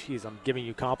 Darren. Jeez, I'm giving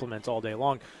you compliments all day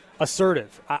long.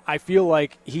 Assertive. I feel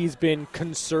like he's been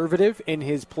conservative in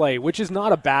his play, which is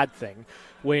not a bad thing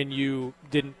when you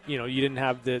didn't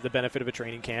have the benefit of a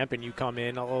training camp and you come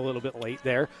in a little bit late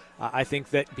there. I think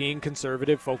that being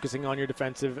conservative, focusing on your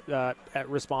defensive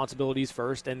responsibilities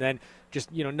first, and then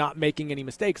just not making any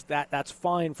mistakes, that's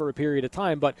fine for a period of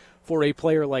time. But for a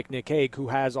player like Nick Hague, who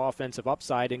has offensive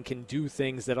upside and can do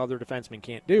things that other defensemen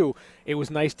can't do, it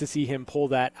was nice to see him pull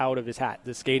that out of his hat.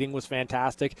 The skating was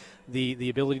fantastic. The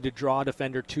ability to draw a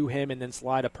defender to him and then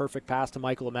slide a perfect pass to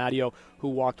Michael Amadio, who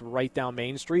walked right down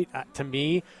Main Street. To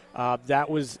me, that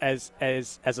was as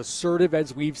assertive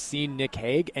as we've seen Nick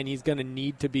Hague, and he's going to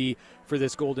need to be for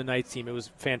this Golden Knights team. It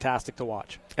was fantastic to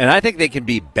watch. And I think they can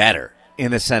be better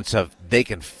in the sense of they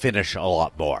can finish a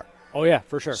lot more. Oh, yeah,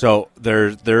 for sure. So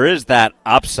there is that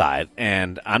upside,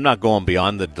 and I'm not going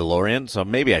beyond the DeLorean, so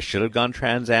maybe I should have gone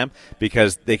Trans Am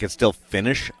because they could still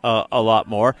finish a lot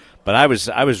more. But I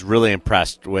was really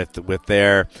impressed with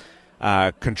their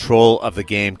control of the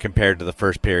game compared to the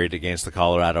first period against the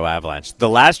Colorado Avalanche. The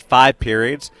last 5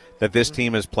 periods that this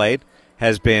team has played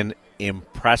has been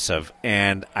impressive,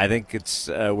 and I think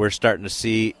we're starting to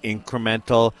see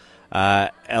incremental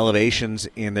elevations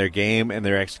in their game and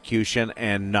their execution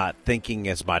and not thinking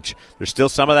as much. There's still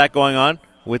some of that going on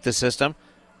with the system,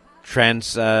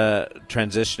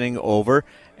 transitioning over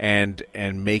and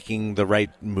making the right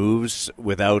moves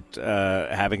without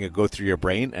having it go through your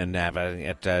brain and having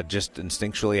it just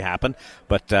instinctually happen.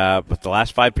 But the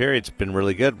last 5 periods have been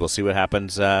really good. We'll see what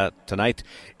happens tonight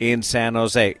in San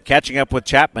Jose. Catching up with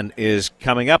Chapman is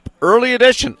coming up. Early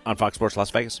edition on Fox Sports Las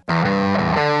Vegas.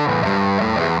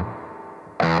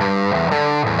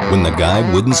 When the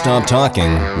guy wouldn't stop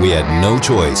talking, we had no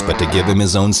choice but to give him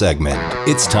his own segment.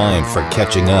 It's time for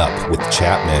Catching Up with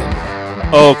Chapman.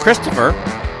 Oh, Christopher.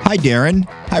 Hi, Darren.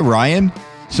 Hi, Ryan.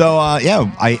 So,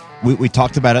 we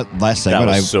talked about it last segment.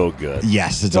 That was so good.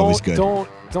 Yes, it's always good.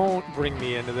 Don't bring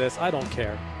me into this. I don't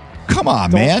care. Come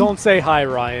on, man. Don't say hi,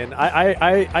 Ryan.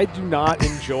 I do not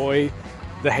enjoy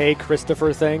the Hey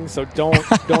Christopher thing, so don't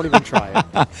even try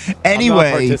it. Anyway,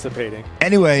 I'm not participating.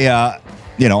 Anyway,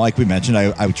 like we mentioned,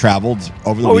 I traveled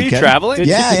over the weekend. Were you traveling? Did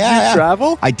you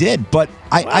travel? I did, but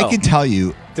I can tell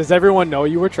you. Does everyone know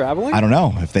you were traveling? I don't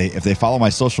know. If they follow my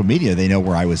social media, they know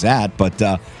where I was at. But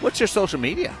what's your social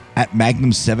media? At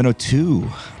Magnum 702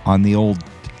 on the old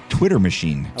Twitter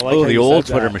machine. The old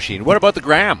Twitter machine. What about the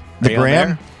Gram? The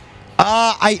Gram?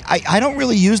 I don't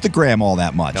really use the Gram all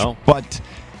that much. No. But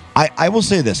I will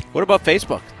say this. What about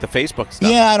Facebook? The Facebook stuff?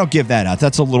 Yeah, I don't give that out.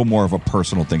 That's a little more of a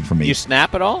personal thing for me. You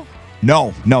snap at all?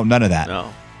 No, none of that.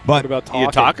 No. But what about talking? You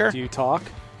a talker? Do you talk?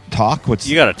 Talk?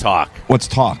 You got to talk. What's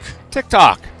talk?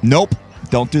 TikTok. Nope.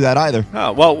 Don't do that either.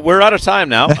 Oh, well, we're out of time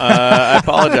now. I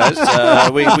apologize.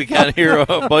 We can't hear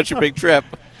a bunch of Big Trip.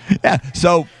 Yeah,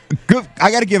 so good.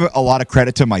 I got to give a lot of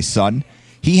credit to my son.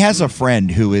 He has a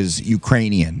friend who is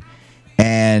Ukrainian,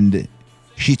 and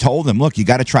she told him, look, you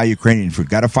got to try Ukrainian food.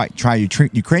 Got to try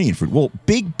Ukrainian food. Well,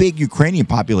 big Ukrainian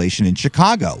population in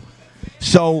Chicago.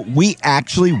 So we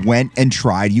actually went and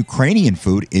tried Ukrainian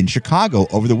food in Chicago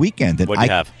over the weekend. What did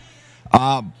you have?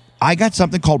 I got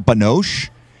something called banosh,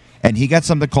 and he got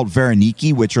something called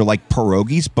veroniki, which are like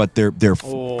pierogies, but they're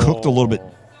cooked a little bit.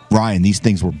 Ryan, these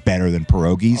things were better than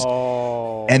pierogies.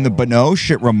 Oh. And the banosh,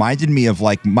 it reminded me of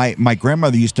like my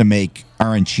grandmother used to make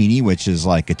arancini, which is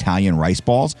like Italian rice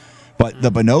balls. But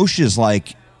the banosh is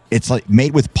like, it's like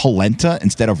made with polenta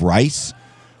instead of rice.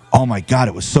 Oh my God,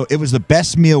 it was the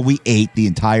best meal we ate the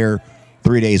entire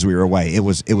 3 days we were away. It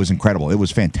was incredible. It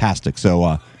was fantastic.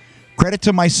 So credit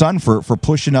to my son for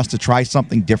pushing us to try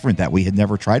something different that we had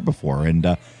never tried before,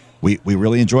 and we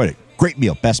really enjoyed it. Great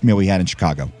meal, best meal we had in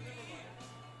Chicago. Do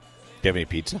you have any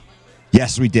pizza?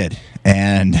 Yes, we did,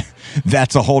 and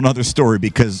that's a whole nother story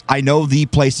because I know the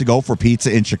place to go for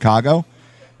pizza in Chicago,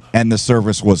 and the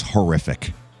service was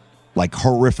horrific, like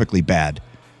horrifically bad.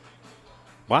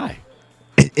 Why?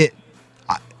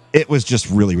 It was just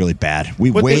really, really bad.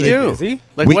 We What'd waited. they do?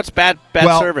 Like, what's bad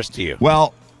service to you?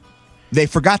 Well, they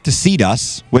forgot to seat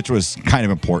us, which was kind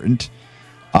of important.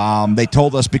 They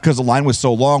told us because the line was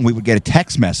so long, we would get a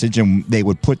text message, and they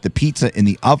would put the pizza in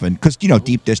the oven because,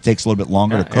 deep dish takes a little bit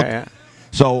longer to cook. Yeah.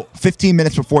 So 15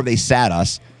 minutes before they sat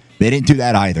us, they didn't do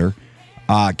that either.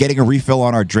 Getting a refill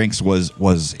on our drinks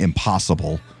was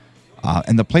impossible.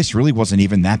 And the place really wasn't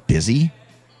even that busy.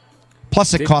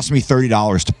 Plus, it cost me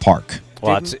 $30 to park.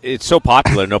 Well, it's so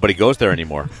popular, nobody goes there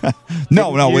anymore.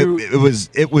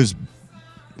 It was.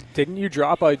 Didn't you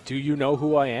drop a "Do you know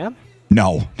who I am"?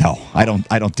 No, I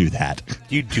don't do that.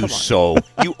 You do so.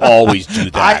 You always do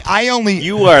that. I only.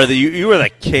 You are the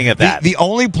king of that. The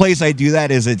only place I do that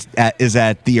is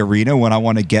at the arena when I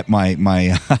want to get my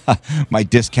my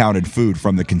discounted food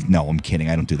from the. No, I'm kidding.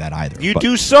 I don't do that either. You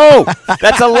do so.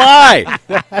 That's a lie.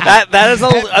 That's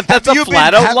a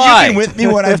flat out lie. Have you been with me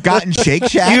when I've gotten Shake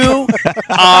Shack? You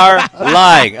are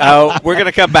lying. We're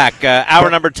gonna come back. Hour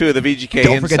number 2 of the VGK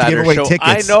Don't forget to give Insider away Show.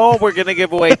 tickets. I know we're gonna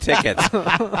give away tickets.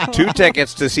 2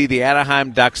 tickets to see the Anaheim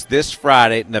Ducks this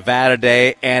Friday, Nevada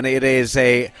Day, and it is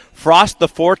a Frost the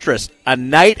Fortress, a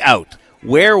night out.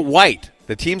 Wear white.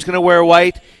 The team's going to wear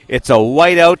white. It's a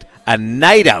white out, a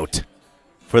night out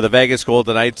for the Vegas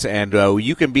Golden Knights, and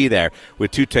you can be there with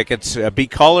 2 tickets. Be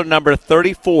caller number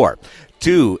 34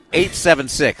 to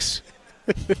 876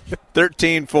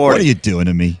 1340. What are you doing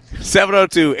to me?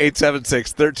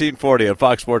 702-876-1340 on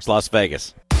Fox Sports Las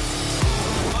Vegas.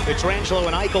 Pietrangelo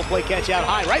and Eichel play catch out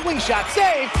high. Right wing shot,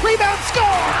 save, rebound, score!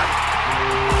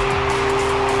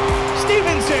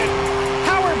 Stevenson,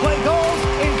 power play goals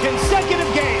in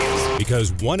consecutive games.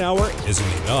 Because 1 hour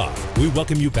isn't enough. We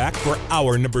welcome you back for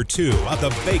hour number 2 of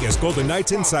the Vegas Golden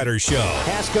Knights Insider Show.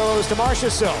 Pass goes to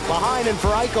Marchessault, behind and for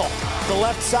Eichel. The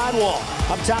left sidewall,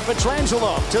 up top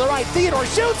Pietrangelo. To the right, Theodore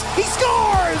shoots, he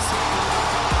scores!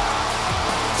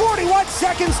 41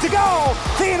 seconds to go.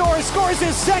 Theodore scores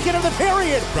his second of the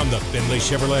period. From the Findlay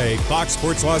Chevrolet Fox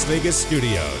Sports Las Vegas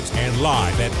studios and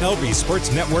live at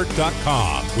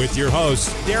lvsportsnetwork.com with your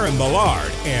hosts Darren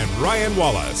Millard and Ryan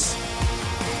Wallace.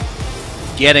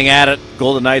 Getting at it,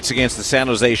 Golden Knights against the San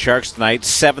Jose Sharks tonight.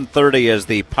 7:30 is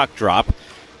the puck drop.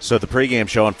 So the pregame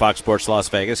show on Fox Sports Las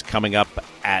Vegas coming up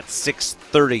at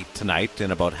 6:30 tonight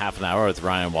in about half an hour with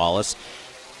Ryan Wallace.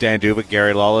 Dan Dubik,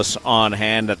 Gary Lawless on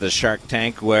hand at the Shark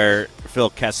Tank, where Phil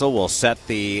Kessel will set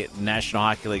the National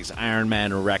Hockey League's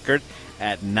Ironman record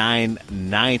at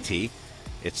 990.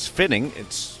 It's fitting.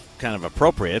 It's kind of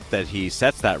appropriate that he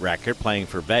sets that record playing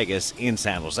for Vegas in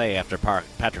San Jose after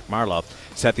Patrick Marleau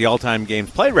set the all-time games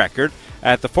played record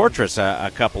at the Fortress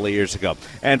a couple of years ago.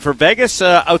 And for Vegas,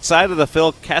 outside of the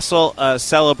Phil Kessel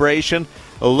celebration,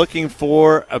 looking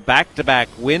for back-to-back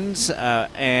wins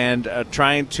and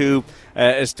trying to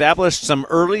established some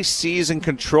early season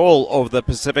control over the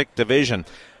Pacific Division.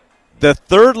 The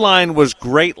third line was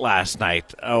great last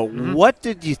night. What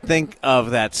did you think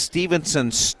of that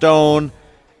Stevenson, Stone,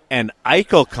 and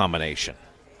Eichel combination?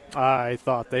 I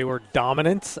thought they were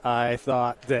dominant. I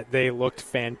thought that they looked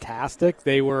fantastic.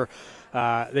 They were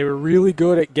really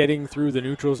good at getting through the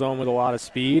neutral zone with a lot of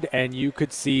speed, and you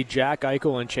could see Jack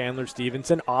Eichel and Chandler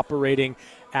Stevenson operating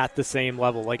at the same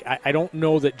level. Like, I don't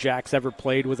know that Jack's ever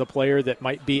played with a player that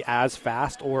might be as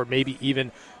fast or maybe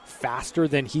even faster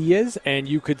than he is, and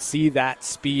you could see that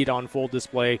speed on full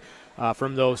display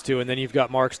from those two. And then you've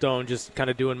got Mark Stone just kind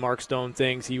of doing Mark Stone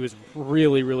things. He was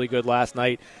really, really good last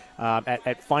night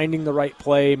at finding the right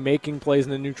play, making plays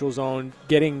in the neutral zone,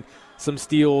 getting some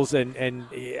steals, and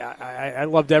I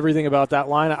loved everything about that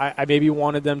line. I maybe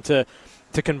wanted them to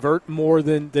convert more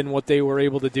than what they were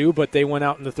able to do, but they went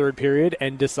out in the third period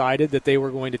and decided that they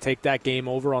were going to take that game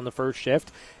over on the first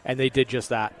shift, and they did just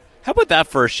that. How about that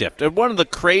first shift? One of the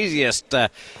craziest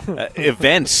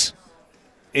events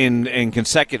in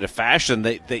consecutive fashion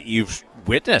that you've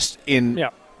witnessed in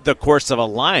the course of a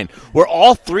line, where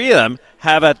all three of them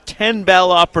have a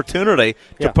 10-bell opportunity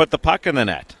to put the puck in the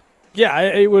net. Yeah,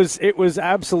 it was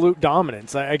absolute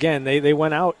dominance. Again, they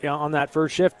went out on that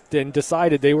first shift and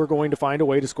decided they were going to find a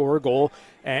way to score a goal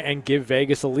and give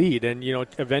Vegas a lead. And,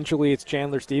 eventually it's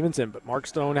Chandler Stevenson, but Mark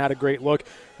Stone had a great look.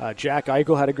 Jack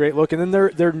Eichel had a great look. And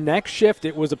then their next shift,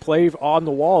 it was a play on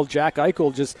the wall. Jack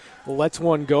Eichel just lets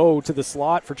one go to the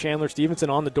slot for Chandler Stevenson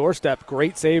on the doorstep.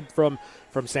 Great save from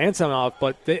Samsonov,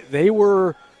 but they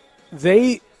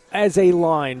as a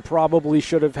line, probably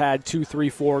should have had 2, 3,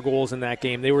 4 goals in that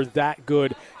game. They were that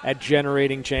good at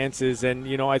generating chances, and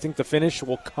I think the finish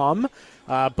will come,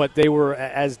 but they were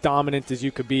as dominant as you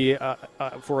could be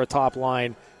for a top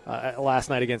line last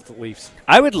night against the Leafs.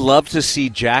 I would love to see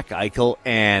Jack Eichel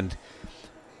and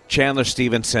Chandler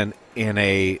Stevenson in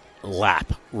a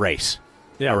lap race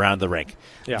around the rink.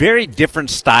 Yeah. Very different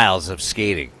styles of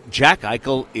skating. Jack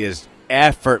Eichel is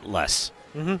effortless,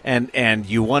 and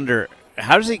you wonder,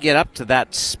 how does he get up to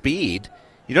that speed?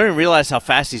 You don't even realize how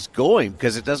fast he's going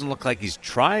because it doesn't look like he's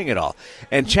trying at all.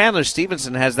 And Chandler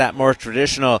Stevenson has that more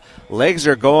traditional, legs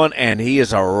are going, and he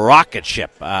is a rocket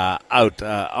ship out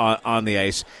on the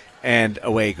ice, and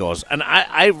away he goes. And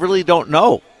I really don't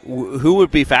know who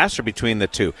would be faster between the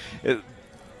two.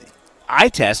 Eye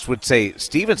test would say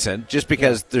Stevenson, just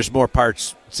because there's more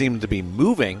parts seem to be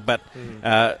moving, but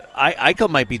Eichel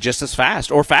might be just as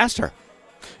fast or faster.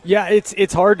 Yeah,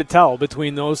 it's hard to tell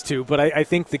between those two, but I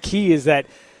think the key is that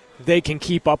they can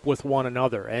keep up with one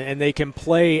another and they can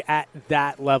play at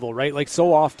that level, right? Like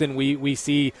so often we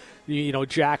see,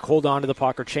 Jack hold on to the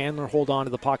puck or Chandler hold on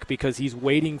to the puck because he's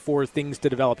waiting for things to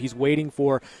develop. He's waiting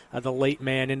for the late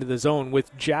man into the zone.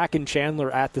 With Jack and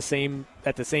Chandler at the same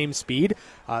speed,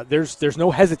 there's no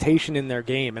hesitation in their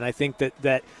game, and I think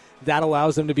that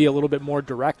allows them to be a little bit more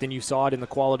direct, and you saw it in the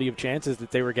quality of chances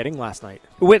that they were getting last night.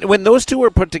 When those two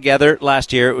were put together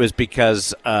last year, it was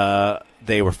because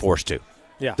they were forced to.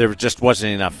 Yeah. There just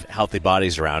wasn't enough healthy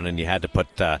bodies around, and you had to put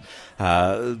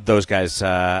those guys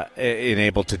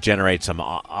able to generate some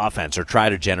offense or try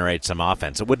to generate some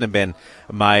offense. It wouldn't have been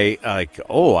I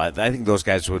think those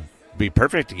guys would be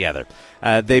perfect together.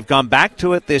 They've gone back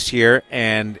to it this year,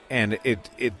 and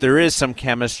there is some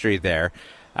chemistry there.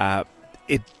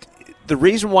 The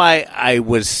reason why I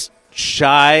was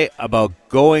shy about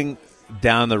going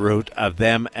down the route of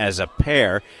them as a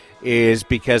pair is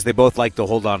because they both like to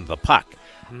hold on to the puck.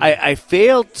 I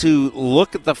failed to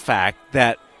look at the fact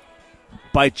that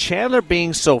by Chandler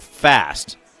being so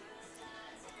fast,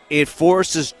 it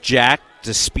forces Jack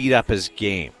to speed up his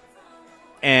game.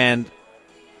 And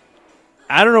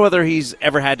I don't know whether he's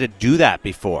ever had to do that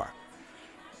before.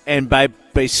 And by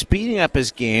speeding up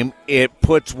his game, it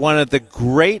puts one of the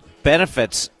great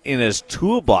benefits in his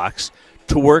toolbox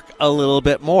to work a little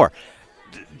bit more.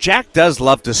 Jack does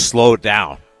love to slow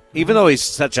down. Even though he's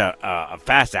such a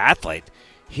fast athlete,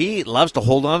 he loves to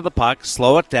hold on to the puck,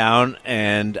 slow it down,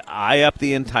 and eye up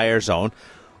the entire zone.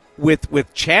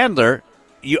 With Chandler,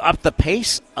 you up the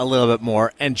pace a little bit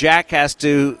more, and Jack has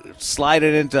to slide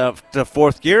it into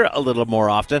fourth gear a little more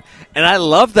often, and I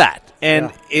love that.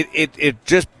 And it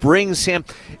just brings him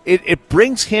it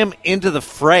brings him into the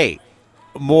fray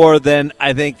more than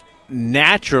I think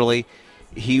naturally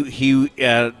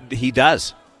he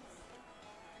does.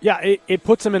 Yeah, it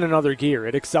puts him in another gear.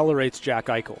 It accelerates Jack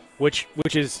Eichel, which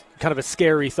is kind of a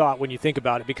scary thought when you think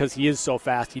about it because he is so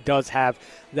fast. He does have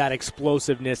that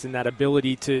explosiveness and that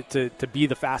ability to be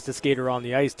the fastest skater on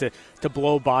the ice, to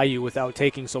blow by you without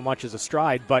taking so much as a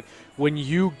stride. But when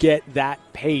you get that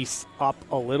pace up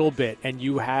a little bit and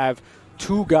you have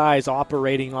two guys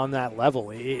operating on that level,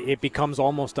 it becomes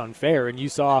almost unfair. And you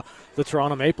saw the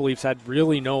Toronto Maple Leafs had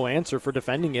really no answer for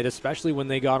defending it, especially when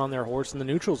they got on their horse in the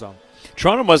neutral zone.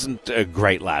 Toronto wasn't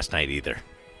great last night either.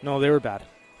 No, they were bad.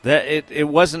 It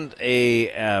wasn't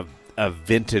a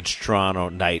vintage Toronto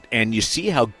night, and you see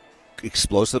how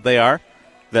explosive they are.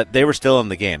 That they were still in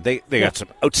the game. They got some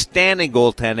outstanding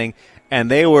goaltending, and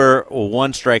they were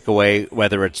one strike away.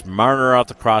 Whether it's Marner off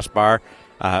the crossbar,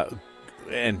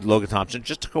 and Logan Thompson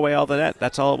just took away all the net.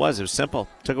 That's all it was. It was simple.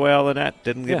 Took away all the net.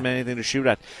 Didn't give him anything to shoot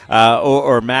at.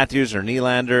 Or Matthews or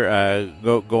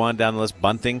Nylander go on down the list.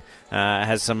 Bunting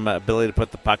has some ability to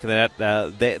put the puck in the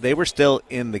net. They were still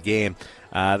in the game.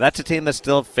 That's a team that's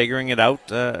still figuring it out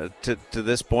to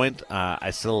this point.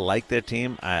 I still like their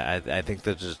team. I think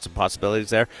there's some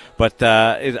possibilities there. But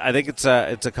I think it's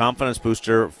a confidence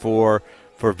booster for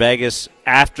Vegas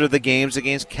after the games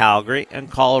against Calgary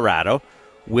and Colorado,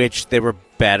 which they were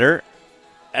better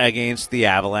against the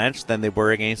Avalanche than they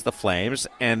were against the Flames,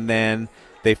 and then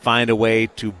they find a way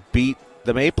to beat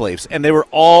the Maple Leafs. And they were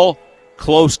all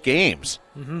close games.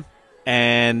 Mm-hmm.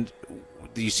 And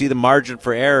you see the margin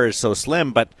for error is so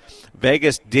slim, but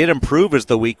Vegas did improve as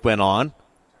the week went on,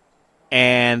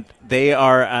 and they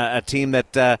are a team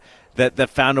that that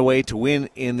found a way to win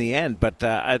in the end. But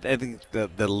I think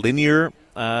the linear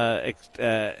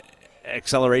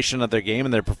acceleration of their game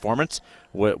and their performance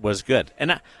was good.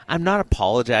 And I'm not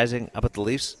apologizing about the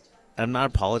Leafs. I'm not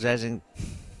apologizing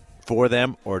for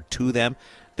them or to them.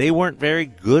 They weren't very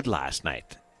good last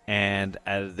night, and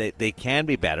they can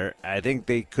be better. I think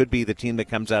they could be the team that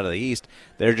comes out of the East.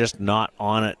 They're just not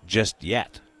on it just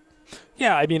yet.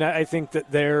 Yeah, I mean, I think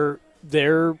that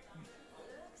they're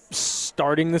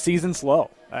starting the season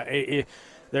slow.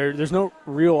 There's no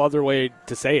real other way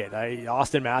to say it.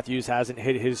 Austin Matthews hasn't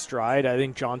hit his stride. I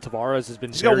think John Tavares has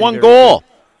been. He's got one goal. Good.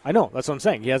 I know, that's what I'm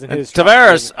saying. He hasn't hit his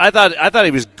Tavares, stride. I thought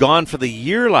he was gone for the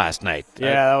year last night.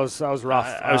 Yeah, that was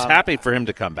rough. I was happy for him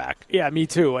to come back. Yeah, me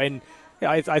too. And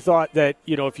I thought that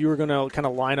if you were going to kind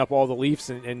of line up all the Leafs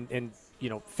and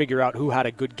figure out who had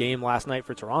a good game last night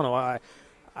for Toronto,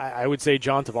 I would say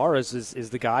John Tavares is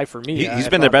the guy for me. He's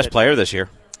been their best player this year.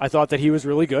 I thought that he was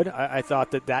really good. I thought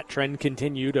that trend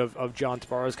continued of John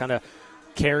Tavares kind of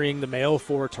carrying the mail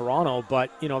for Toronto.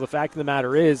 But, the fact of the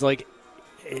matter is,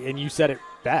 and you said it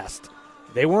best,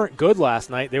 they weren't good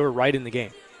last night. They were right in the game,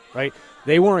 right?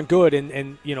 They weren't good,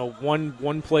 and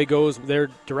one play goes their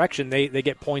direction, they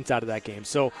get points out of that game.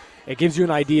 So it gives you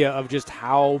an idea of just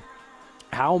how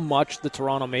much the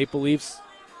Toronto Maple Leafs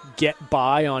get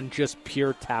by on just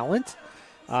pure talent.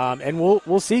 And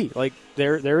we'll see.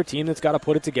 They're a team that's got to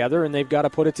put it together, and they've got to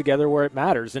put it together where it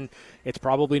matters. And it's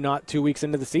probably not 2 weeks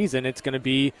into the season. It's going to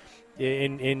be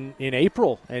in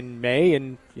April and May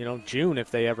and June if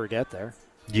they ever get there.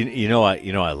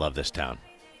 I love this town.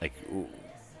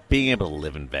 Being able to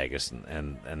live in Vegas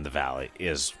and the Valley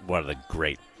is one of the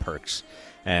great perks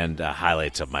and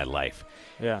highlights of my life.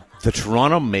 Yeah, the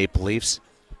Toronto Maple Leafs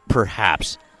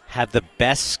perhaps have the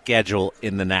best schedule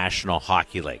in the National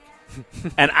Hockey League.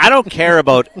 And I don't care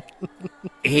about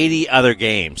 80 other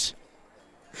games.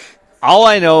 All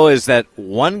I know is that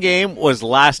one game was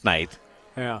last night,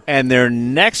 and their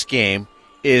next game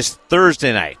is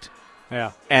Thursday night.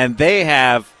 Yeah. And they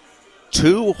have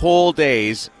 2 whole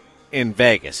days in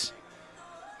Vegas.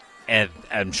 And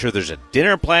I'm sure there's a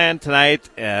dinner planned tonight.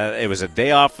 It was a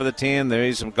day off for the team.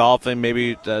 Maybe some golfing,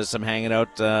 maybe some hanging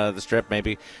out the strip,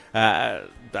 maybe a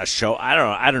show.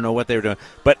 I don't know what they were doing.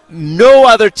 But no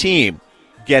other team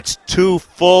gets 2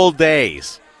 full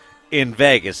days in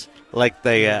Vegas like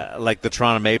the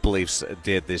Toronto Maple Leafs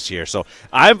did this year. So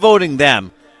I'm voting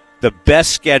them the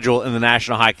best schedule in the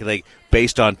National Hockey League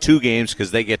based on 2 games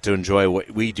because they get to enjoy what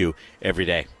we do every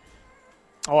day.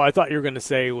 Oh, I thought you were going to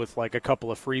say with a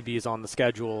couple of freebies on the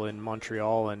schedule in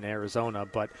Montreal and Arizona,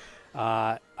 but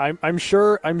I'm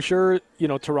sure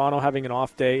Toronto having an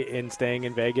off day and staying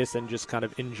in Vegas and just kind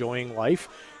of enjoying life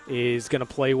is going to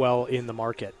play well in the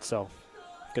market. So,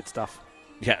 good stuff.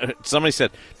 Yeah, somebody said,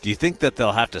 "Do you think that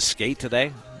they'll have to skate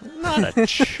today?" Not a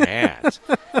chance.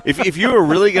 If you were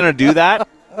really going to do that,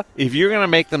 if you're going to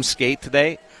make them skate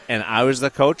today, and I was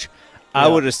the coach, I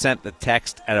would have sent the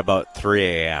text at about 3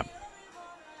 a.m.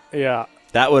 Yeah.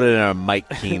 That would have been a Mike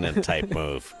Keenan type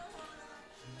move.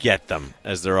 Get them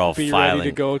as they're all Be filing.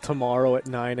 ready to go tomorrow at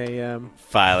 9 a.m.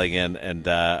 Filing in, and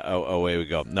away we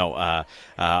go. No,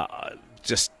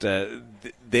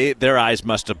 their eyes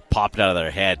must have popped out of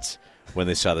their heads when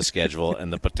they saw the schedule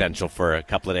and the potential for a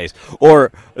couple of days.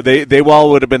 Or they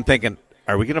all would have been thinking,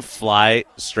 are we going to fly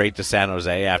straight to San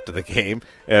Jose after the game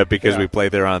because we play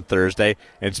there on Thursday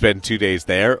and spend 2 days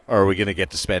there? Or are we going to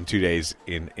get to spend 2 days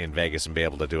in Vegas and be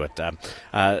able to do it?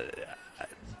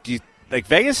 Do you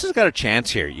Vegas has got a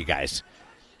chance here, you guys,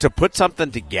 to put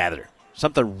something together,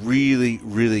 something really,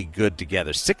 really good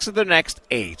together. 6 of their next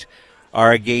 8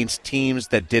 are against teams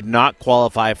that did not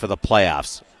qualify for the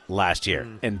playoffs last year.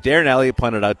 And Darren Elliott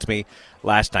pointed out to me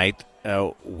last night,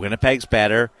 Winnipeg's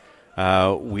better.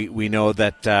 We know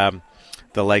that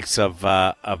the likes of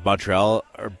Montreal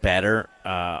are better.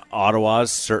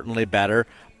 Ottawa's certainly better.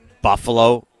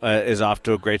 Buffalo is off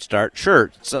to a great start.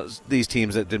 Sure, so these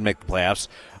teams that didn't make the playoffs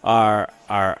are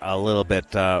a little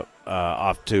bit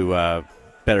off to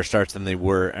better starts than they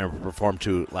were and performed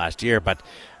to last year. But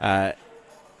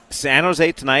San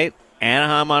Jose tonight,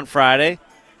 Anaheim on Friday,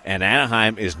 and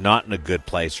Anaheim is not in a good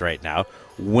place right now.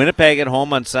 Winnipeg at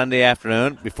home on Sunday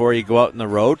afternoon before you go out on the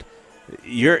road.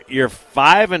 You're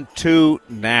 5-2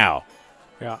 now.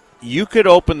 Yeah, you could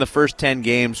open the first 10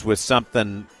 games with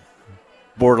something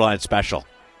borderline special.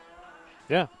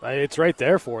 Yeah, it's right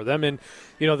there for them. And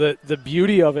the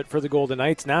beauty of it for the Golden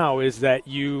Knights now is that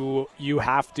you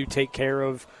have to take care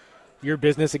of your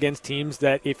business against teams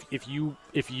that if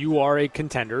you are a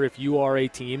contender, if you are a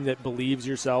team that believes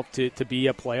yourself to be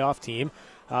a playoff team,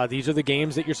 these are the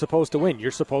games that you're supposed to win.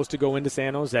 You're supposed to go into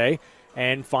San Jose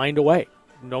and find a way,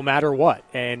 no matter what.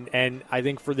 And I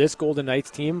think for this Golden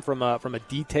Knights team, from a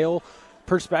detail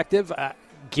perspective,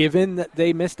 given that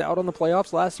they missed out on the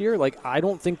playoffs last year, I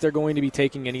don't think they're going to be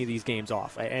taking any of these games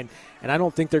off. And I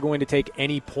don't think they're going to take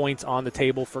any points on the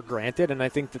table for granted. And I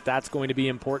think that that's going to be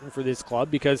important for this club,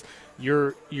 because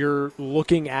you're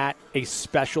looking at a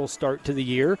special start to the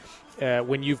year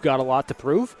when you've got a lot to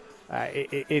prove.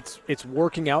 It's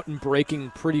working out and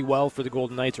breaking pretty well for the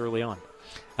Golden Knights early on.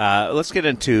 Let's get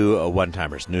into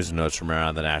one-timers, news and notes from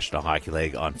around the National Hockey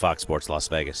League on Fox Sports Las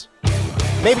Vegas.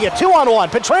 Maybe a 2-on-1.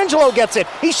 Pietrangelo gets it.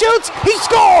 He shoots. He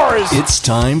scores. It's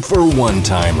time for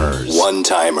one-timers.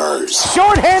 One-timers.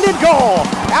 Short-handed goal.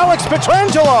 Alex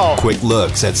Pietrangelo. Quick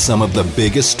looks at some of the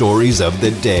biggest stories of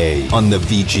the day on the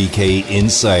VGK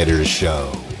Insiders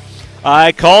Show.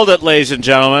 I called it, ladies and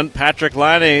gentlemen. Patrick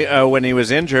Laine, when he was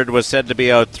injured, was said to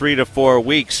be out 3 to 4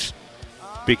 weeks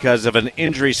because of an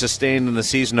injury sustained in the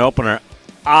season opener.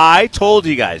 I told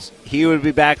you guys he would be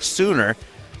back sooner,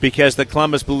 because the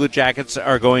Columbus Blue Jackets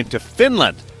are going to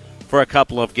Finland for a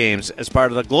couple of games as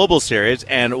part of the Global Series.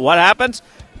 And what happens?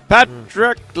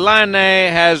 Patrick Laine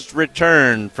has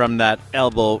returned from that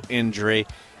elbow injury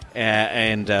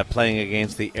and playing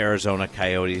against the Arizona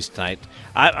Coyotes tonight.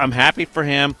 I'm happy for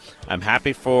him. I'm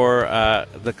happy for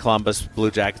the Columbus Blue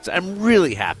Jackets. I'm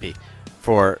really happy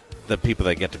for the people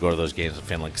that get to go to those games in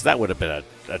Finland, because that would have been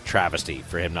a travesty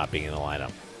for him not being in the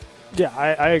lineup. Yeah,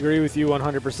 I agree with you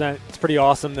 100%. It's pretty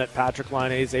awesome that Patrick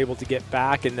Laine is able to get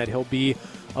back and that he'll be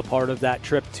a part of that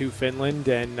trip to Finland.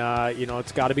 And,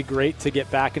 it's got to be great to get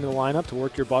back into the lineup, to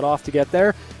work your butt off to get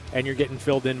there, and you're getting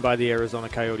filled in by the Arizona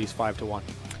Coyotes 5-1.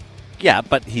 Yeah,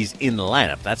 but he's in the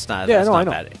lineup. That's not I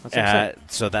know. bad.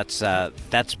 So that's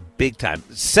big time.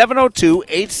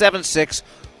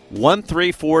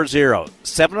 702-876-1340.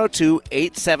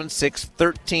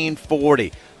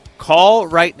 702-876-1340. Call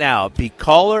right now. Be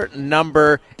caller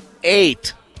number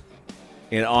 8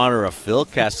 in honor of Phil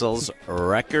Kessel's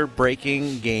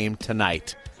record-breaking game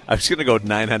tonight. I was going to go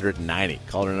 990.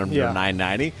 Caller number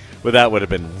 990, but that would have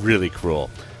been really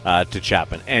cruel to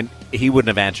Chapman. And he wouldn't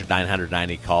have answered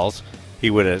 990 calls.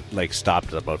 He would have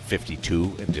stopped at about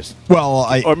 52 and just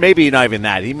or maybe not even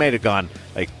that. He might have gone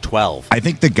 12. I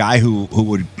think the guy who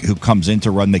comes in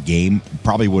to run the game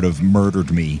probably would have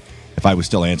murdered me if I was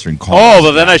still answering calls. Oh,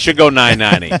 well, then I should go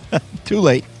 990. Too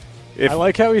late. I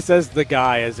like how he says the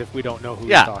guy as if we don't know who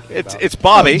he's talking about. It's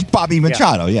Bobby. It's Bobby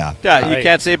Machado, yeah. Yeah, you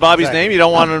can't say Bobby's name. You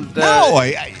don't want to. No,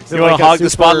 you want to hog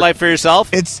the spotlight for yourself.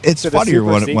 It's funnier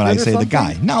when I say the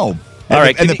guy. No. All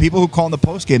right, and the people who call in the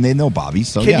postgame, they know Bobby.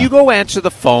 So can you go answer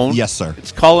the phone? Yes, sir.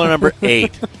 It's caller number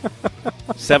 8,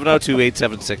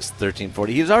 702-876-1340.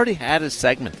 He's already had his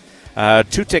segment. 2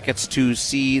 tickets to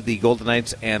see the Golden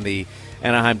Knights and the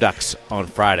Anaheim Ducks on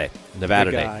Friday,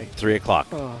 Nevada Day, 3 o'clock.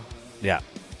 Oh. Yeah,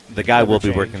 the guy will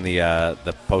be working the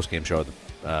postgame show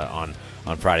on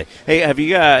Friday. Hey, have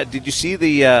you? Did you see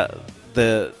the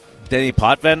Denny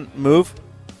Potvin move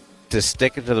to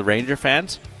stick it to the Ranger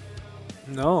fans?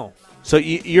 No. So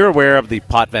you're aware of the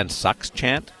Potvin sucks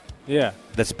chant? Yeah.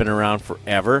 That's been around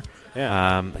forever.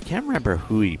 Yeah. I can't remember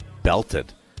who he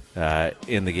belted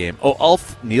in the game. Oh,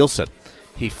 Ulf Nielsen.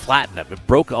 He flattened him. It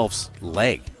broke Ulf's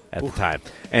leg at the time.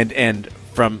 And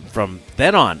from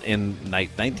then on, in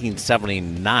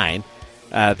 1979,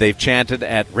 they've chanted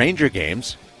at Ranger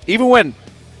games, even when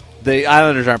the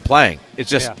Islanders aren't playing. It's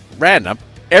just random.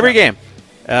 Every game,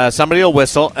 somebody will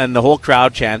whistle, and the whole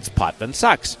crowd chants, Potvin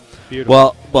sucks.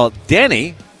 Beautiful. Well,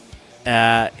 Denny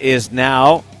is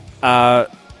now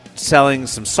selling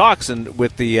some socks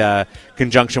with the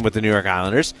conjunction with the New York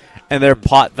Islanders, and they're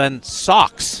Potvin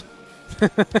socks.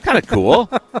 Kind of cool.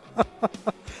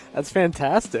 That's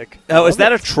fantastic. Oh, is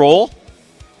that a troll?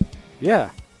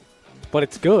 Yeah, but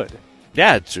it's good.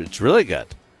 Yeah, it's really good.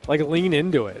 Lean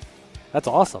into it. That's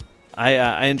awesome.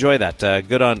 I enjoy that.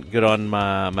 Good on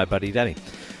my buddy Denny,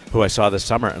 who I saw this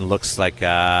summer and looks like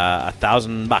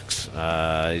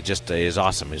 $1,000. He just is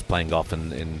awesome. He's playing golf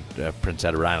in Prince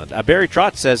Edward Island. Barry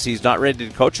Trotz says he's not ready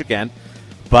to coach again,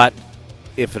 but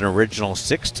if an original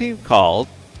 6 team called,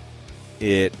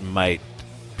 it might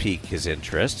pique his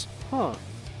interest. Huh.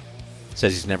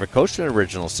 Says he's never coached an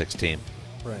original 6 team.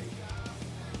 Right.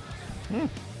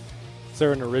 Is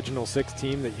there an original 6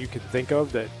 team that you could think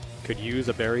of that could use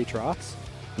a Barry Trotz?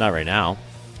 Not right now.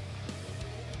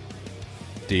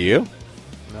 Do you?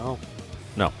 No.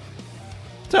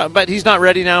 So, but he's not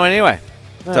ready now anyway.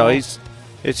 No. So it's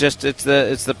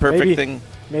the perfect thing.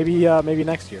 Maybe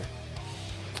next year.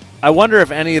 I wonder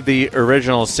if any of the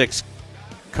original 6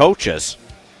 coaches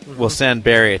will send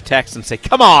Barry a text and say,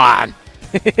 "Come on."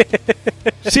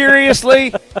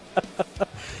 Seriously?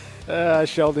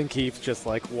 Sheldon Keefe's just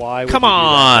like, why would Come you do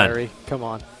on. that, Larry? Come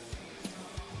on.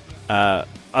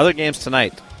 Other games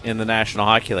tonight in the National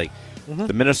Hockey League.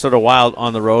 The Minnesota Wild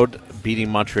on the road beating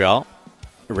Montreal,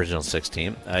 original 6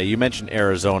 team. You mentioned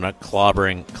Arizona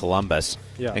clobbering Columbus.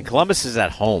 Yeah. And Columbus is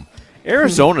at home.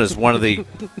 Arizona is one of the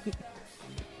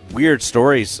weird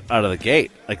stories out of the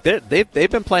gate. Like they've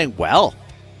been playing well.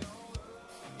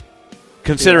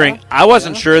 Considering I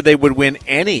wasn't sure they would win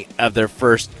any of their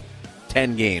first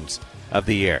 10 games of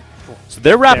the year. So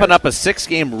they're wrapping up a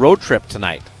 6-game road trip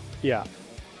tonight. Yeah.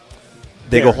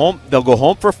 They go home. They'll go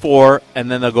home for 4,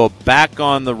 and then they'll go back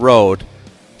on the road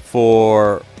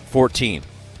for 14.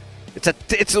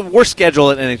 It's the worst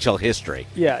schedule in NHL history.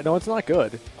 Yeah, no, it's not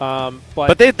good.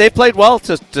 But they played well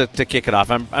to kick it off.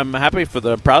 I'm happy for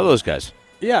them. I'm proud of those guys.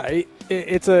 Yeah,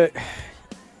 it's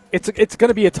going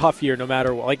to be a tough year no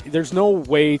matter what. Like, there's no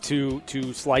way to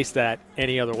slice that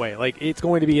any other way. Like, it's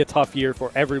going to be a tough year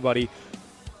for everybody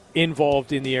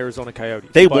involved in the Arizona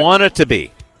Coyotes. They want it to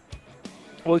be.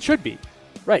 Well, it should be.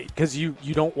 Right, because you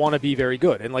don't want to be very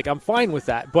good. And, like, I'm fine with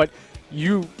that. But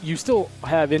you still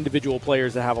have individual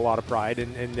players that have a lot of pride,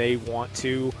 and they want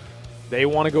to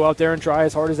go out there and try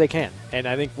as hard as they can. And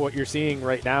I think what you're seeing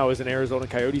right now is an Arizona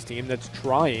Coyotes team that's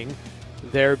trying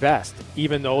their best,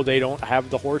 even though they don't have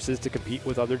the horses to compete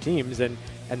with other teams, and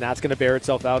that's going to bear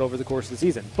itself out over the course of the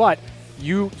season. But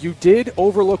you did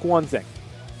overlook one thing.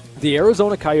 The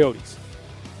Arizona Coyotes,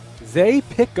 they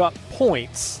pick up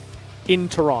points in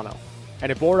Toronto.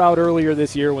 And it bore out earlier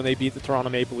this year when they beat the Toronto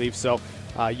Maple Leafs. So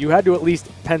you had to at least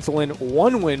pencil in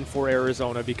one win for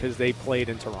Arizona because they played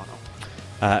in Toronto.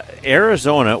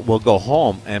 Arizona will go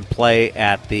home and play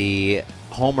at the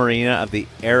home arena of the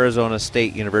Arizona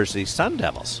State University Sun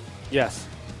Devils. Yes.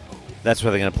 That's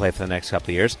where they're going to play for the next couple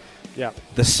of years. Yeah.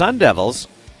 The Sun Devils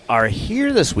are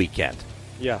here this weekend.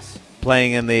 Yes.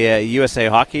 Playing in the USA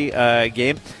Hockey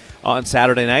game on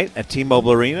Saturday night at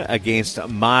T-Mobile Arena against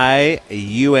my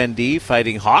UND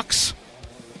Fighting Hawks.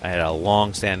 I had a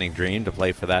long-standing dream to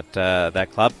play for that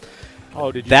club.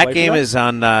 Oh, did you? That game is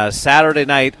on Saturday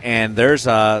night, and there's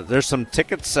some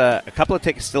tickets, a couple of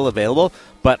tickets still available.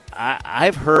 But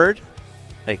I've heard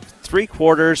like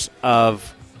 3/4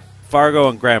 of Fargo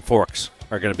and Grand Forks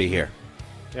are going to be here.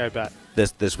 Yeah, I bet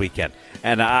this weekend,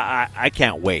 and I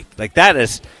can't wait. Like that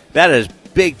is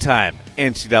big time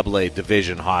NCAA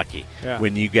division hockey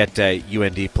when you get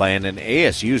UND playing, and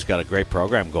ASU's got a great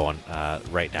program going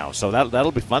right now. So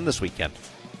that'll be fun this weekend.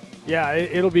 Yeah,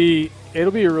 it'll be a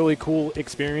really cool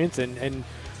experience, and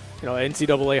you know,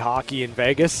 NCAA hockey in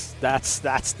Vegas, that's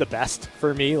the best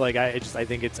for me. Like I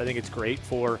think it's great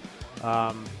for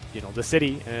the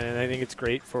city, and I think it's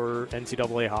great for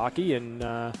NCAA hockey. And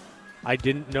I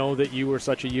didn't know that you were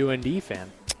such a UND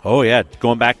fan. Oh, yeah.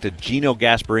 Going back to Gino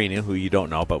Gasparini, who you don't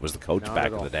know, but was the coach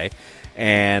back in the day.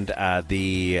 And Ed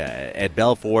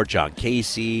Belfour, John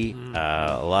Casey,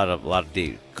 a lot of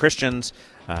Christians.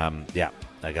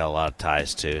 I got a lot of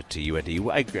ties to UND.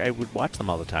 I would watch them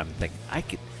all the time and think,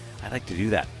 I'd like to do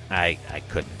that. I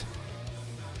couldn't.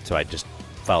 So I just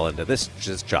fell into this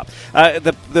job.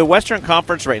 The Western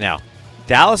Conference right now,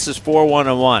 Dallas is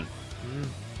 4-1-1.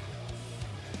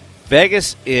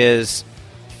 Vegas is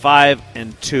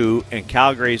 5-2, and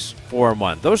Calgary's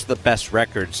 4-1. Those are the best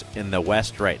records in the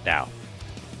West right now.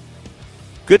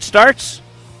 Good starts,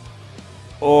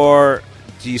 or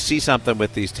do you see something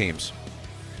with these teams?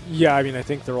 Yeah, I mean, I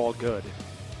think they're all good.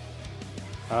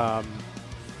 I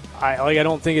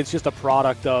don't think it's just a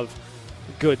product of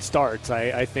good starts.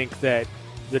 I think that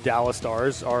the Dallas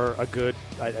Stars are I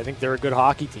think they're a good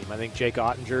hockey team. I think Jake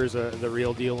Ottinger is the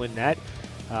real deal in net.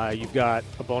 You've got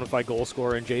a bona fide goal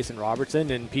scorer in Jason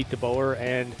Robertson, and Pete DeBoer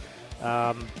and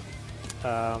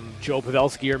Joe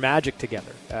Pavelski are magic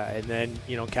together. And then,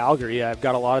 Calgary, I've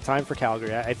got a lot of time for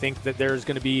Calgary. I think that there's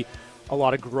going to be a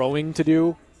lot of growing to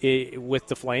do with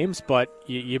the Flames, but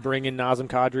you bring in Nazem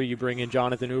Kadri, you bring in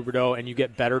Jonathan Huberdeau, and you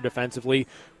get better defensively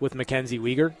with Mackenzie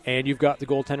Weegar, and you've got the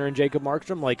goaltender in Jacob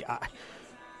Markstrom. Like,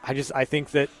 I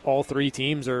think that all three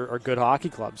teams are good hockey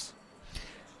clubs.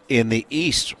 In the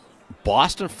East,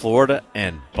 Boston, Florida,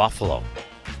 and Buffalo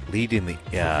leading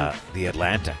the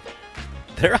Atlantic.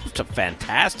 They're off to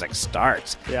fantastic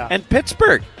starts. Yeah. And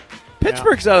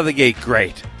Pittsburgh's out of the gate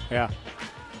great. Yeah.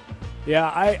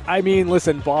 Yeah, I mean,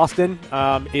 listen, Boston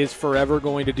is forever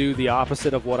going to do the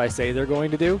opposite of what I say they're going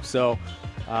to do. So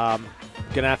going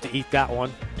to have to eat that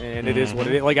one, and it is what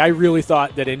it is. Like, I really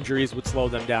thought that injuries would slow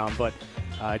them down, but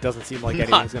it doesn't seem like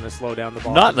anything's going to slow down the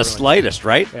Boston. Not in the slightest,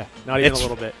 right? Yeah, not even a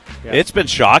little bit. Yeah. It's been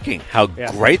shocking how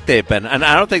great they've been. And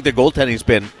I don't think their goaltending's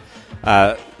been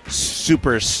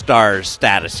superstar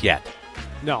status yet.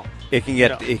 No. It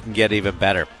can get even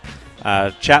better.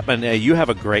 Chapman, you have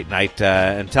a great night,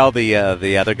 and tell the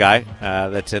other guy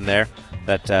that's in there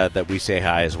that we say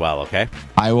hi as well, okay?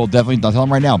 I will definitely. I'll tell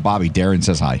him right now. Bobby, Darren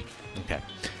says hi.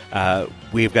 Okay.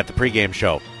 We've got the pregame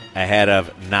show ahead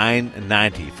of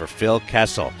 9:90 for Phil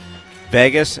Kessel.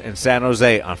 Vegas and San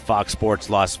Jose on Fox Sports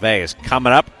Las Vegas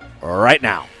coming up right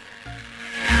now.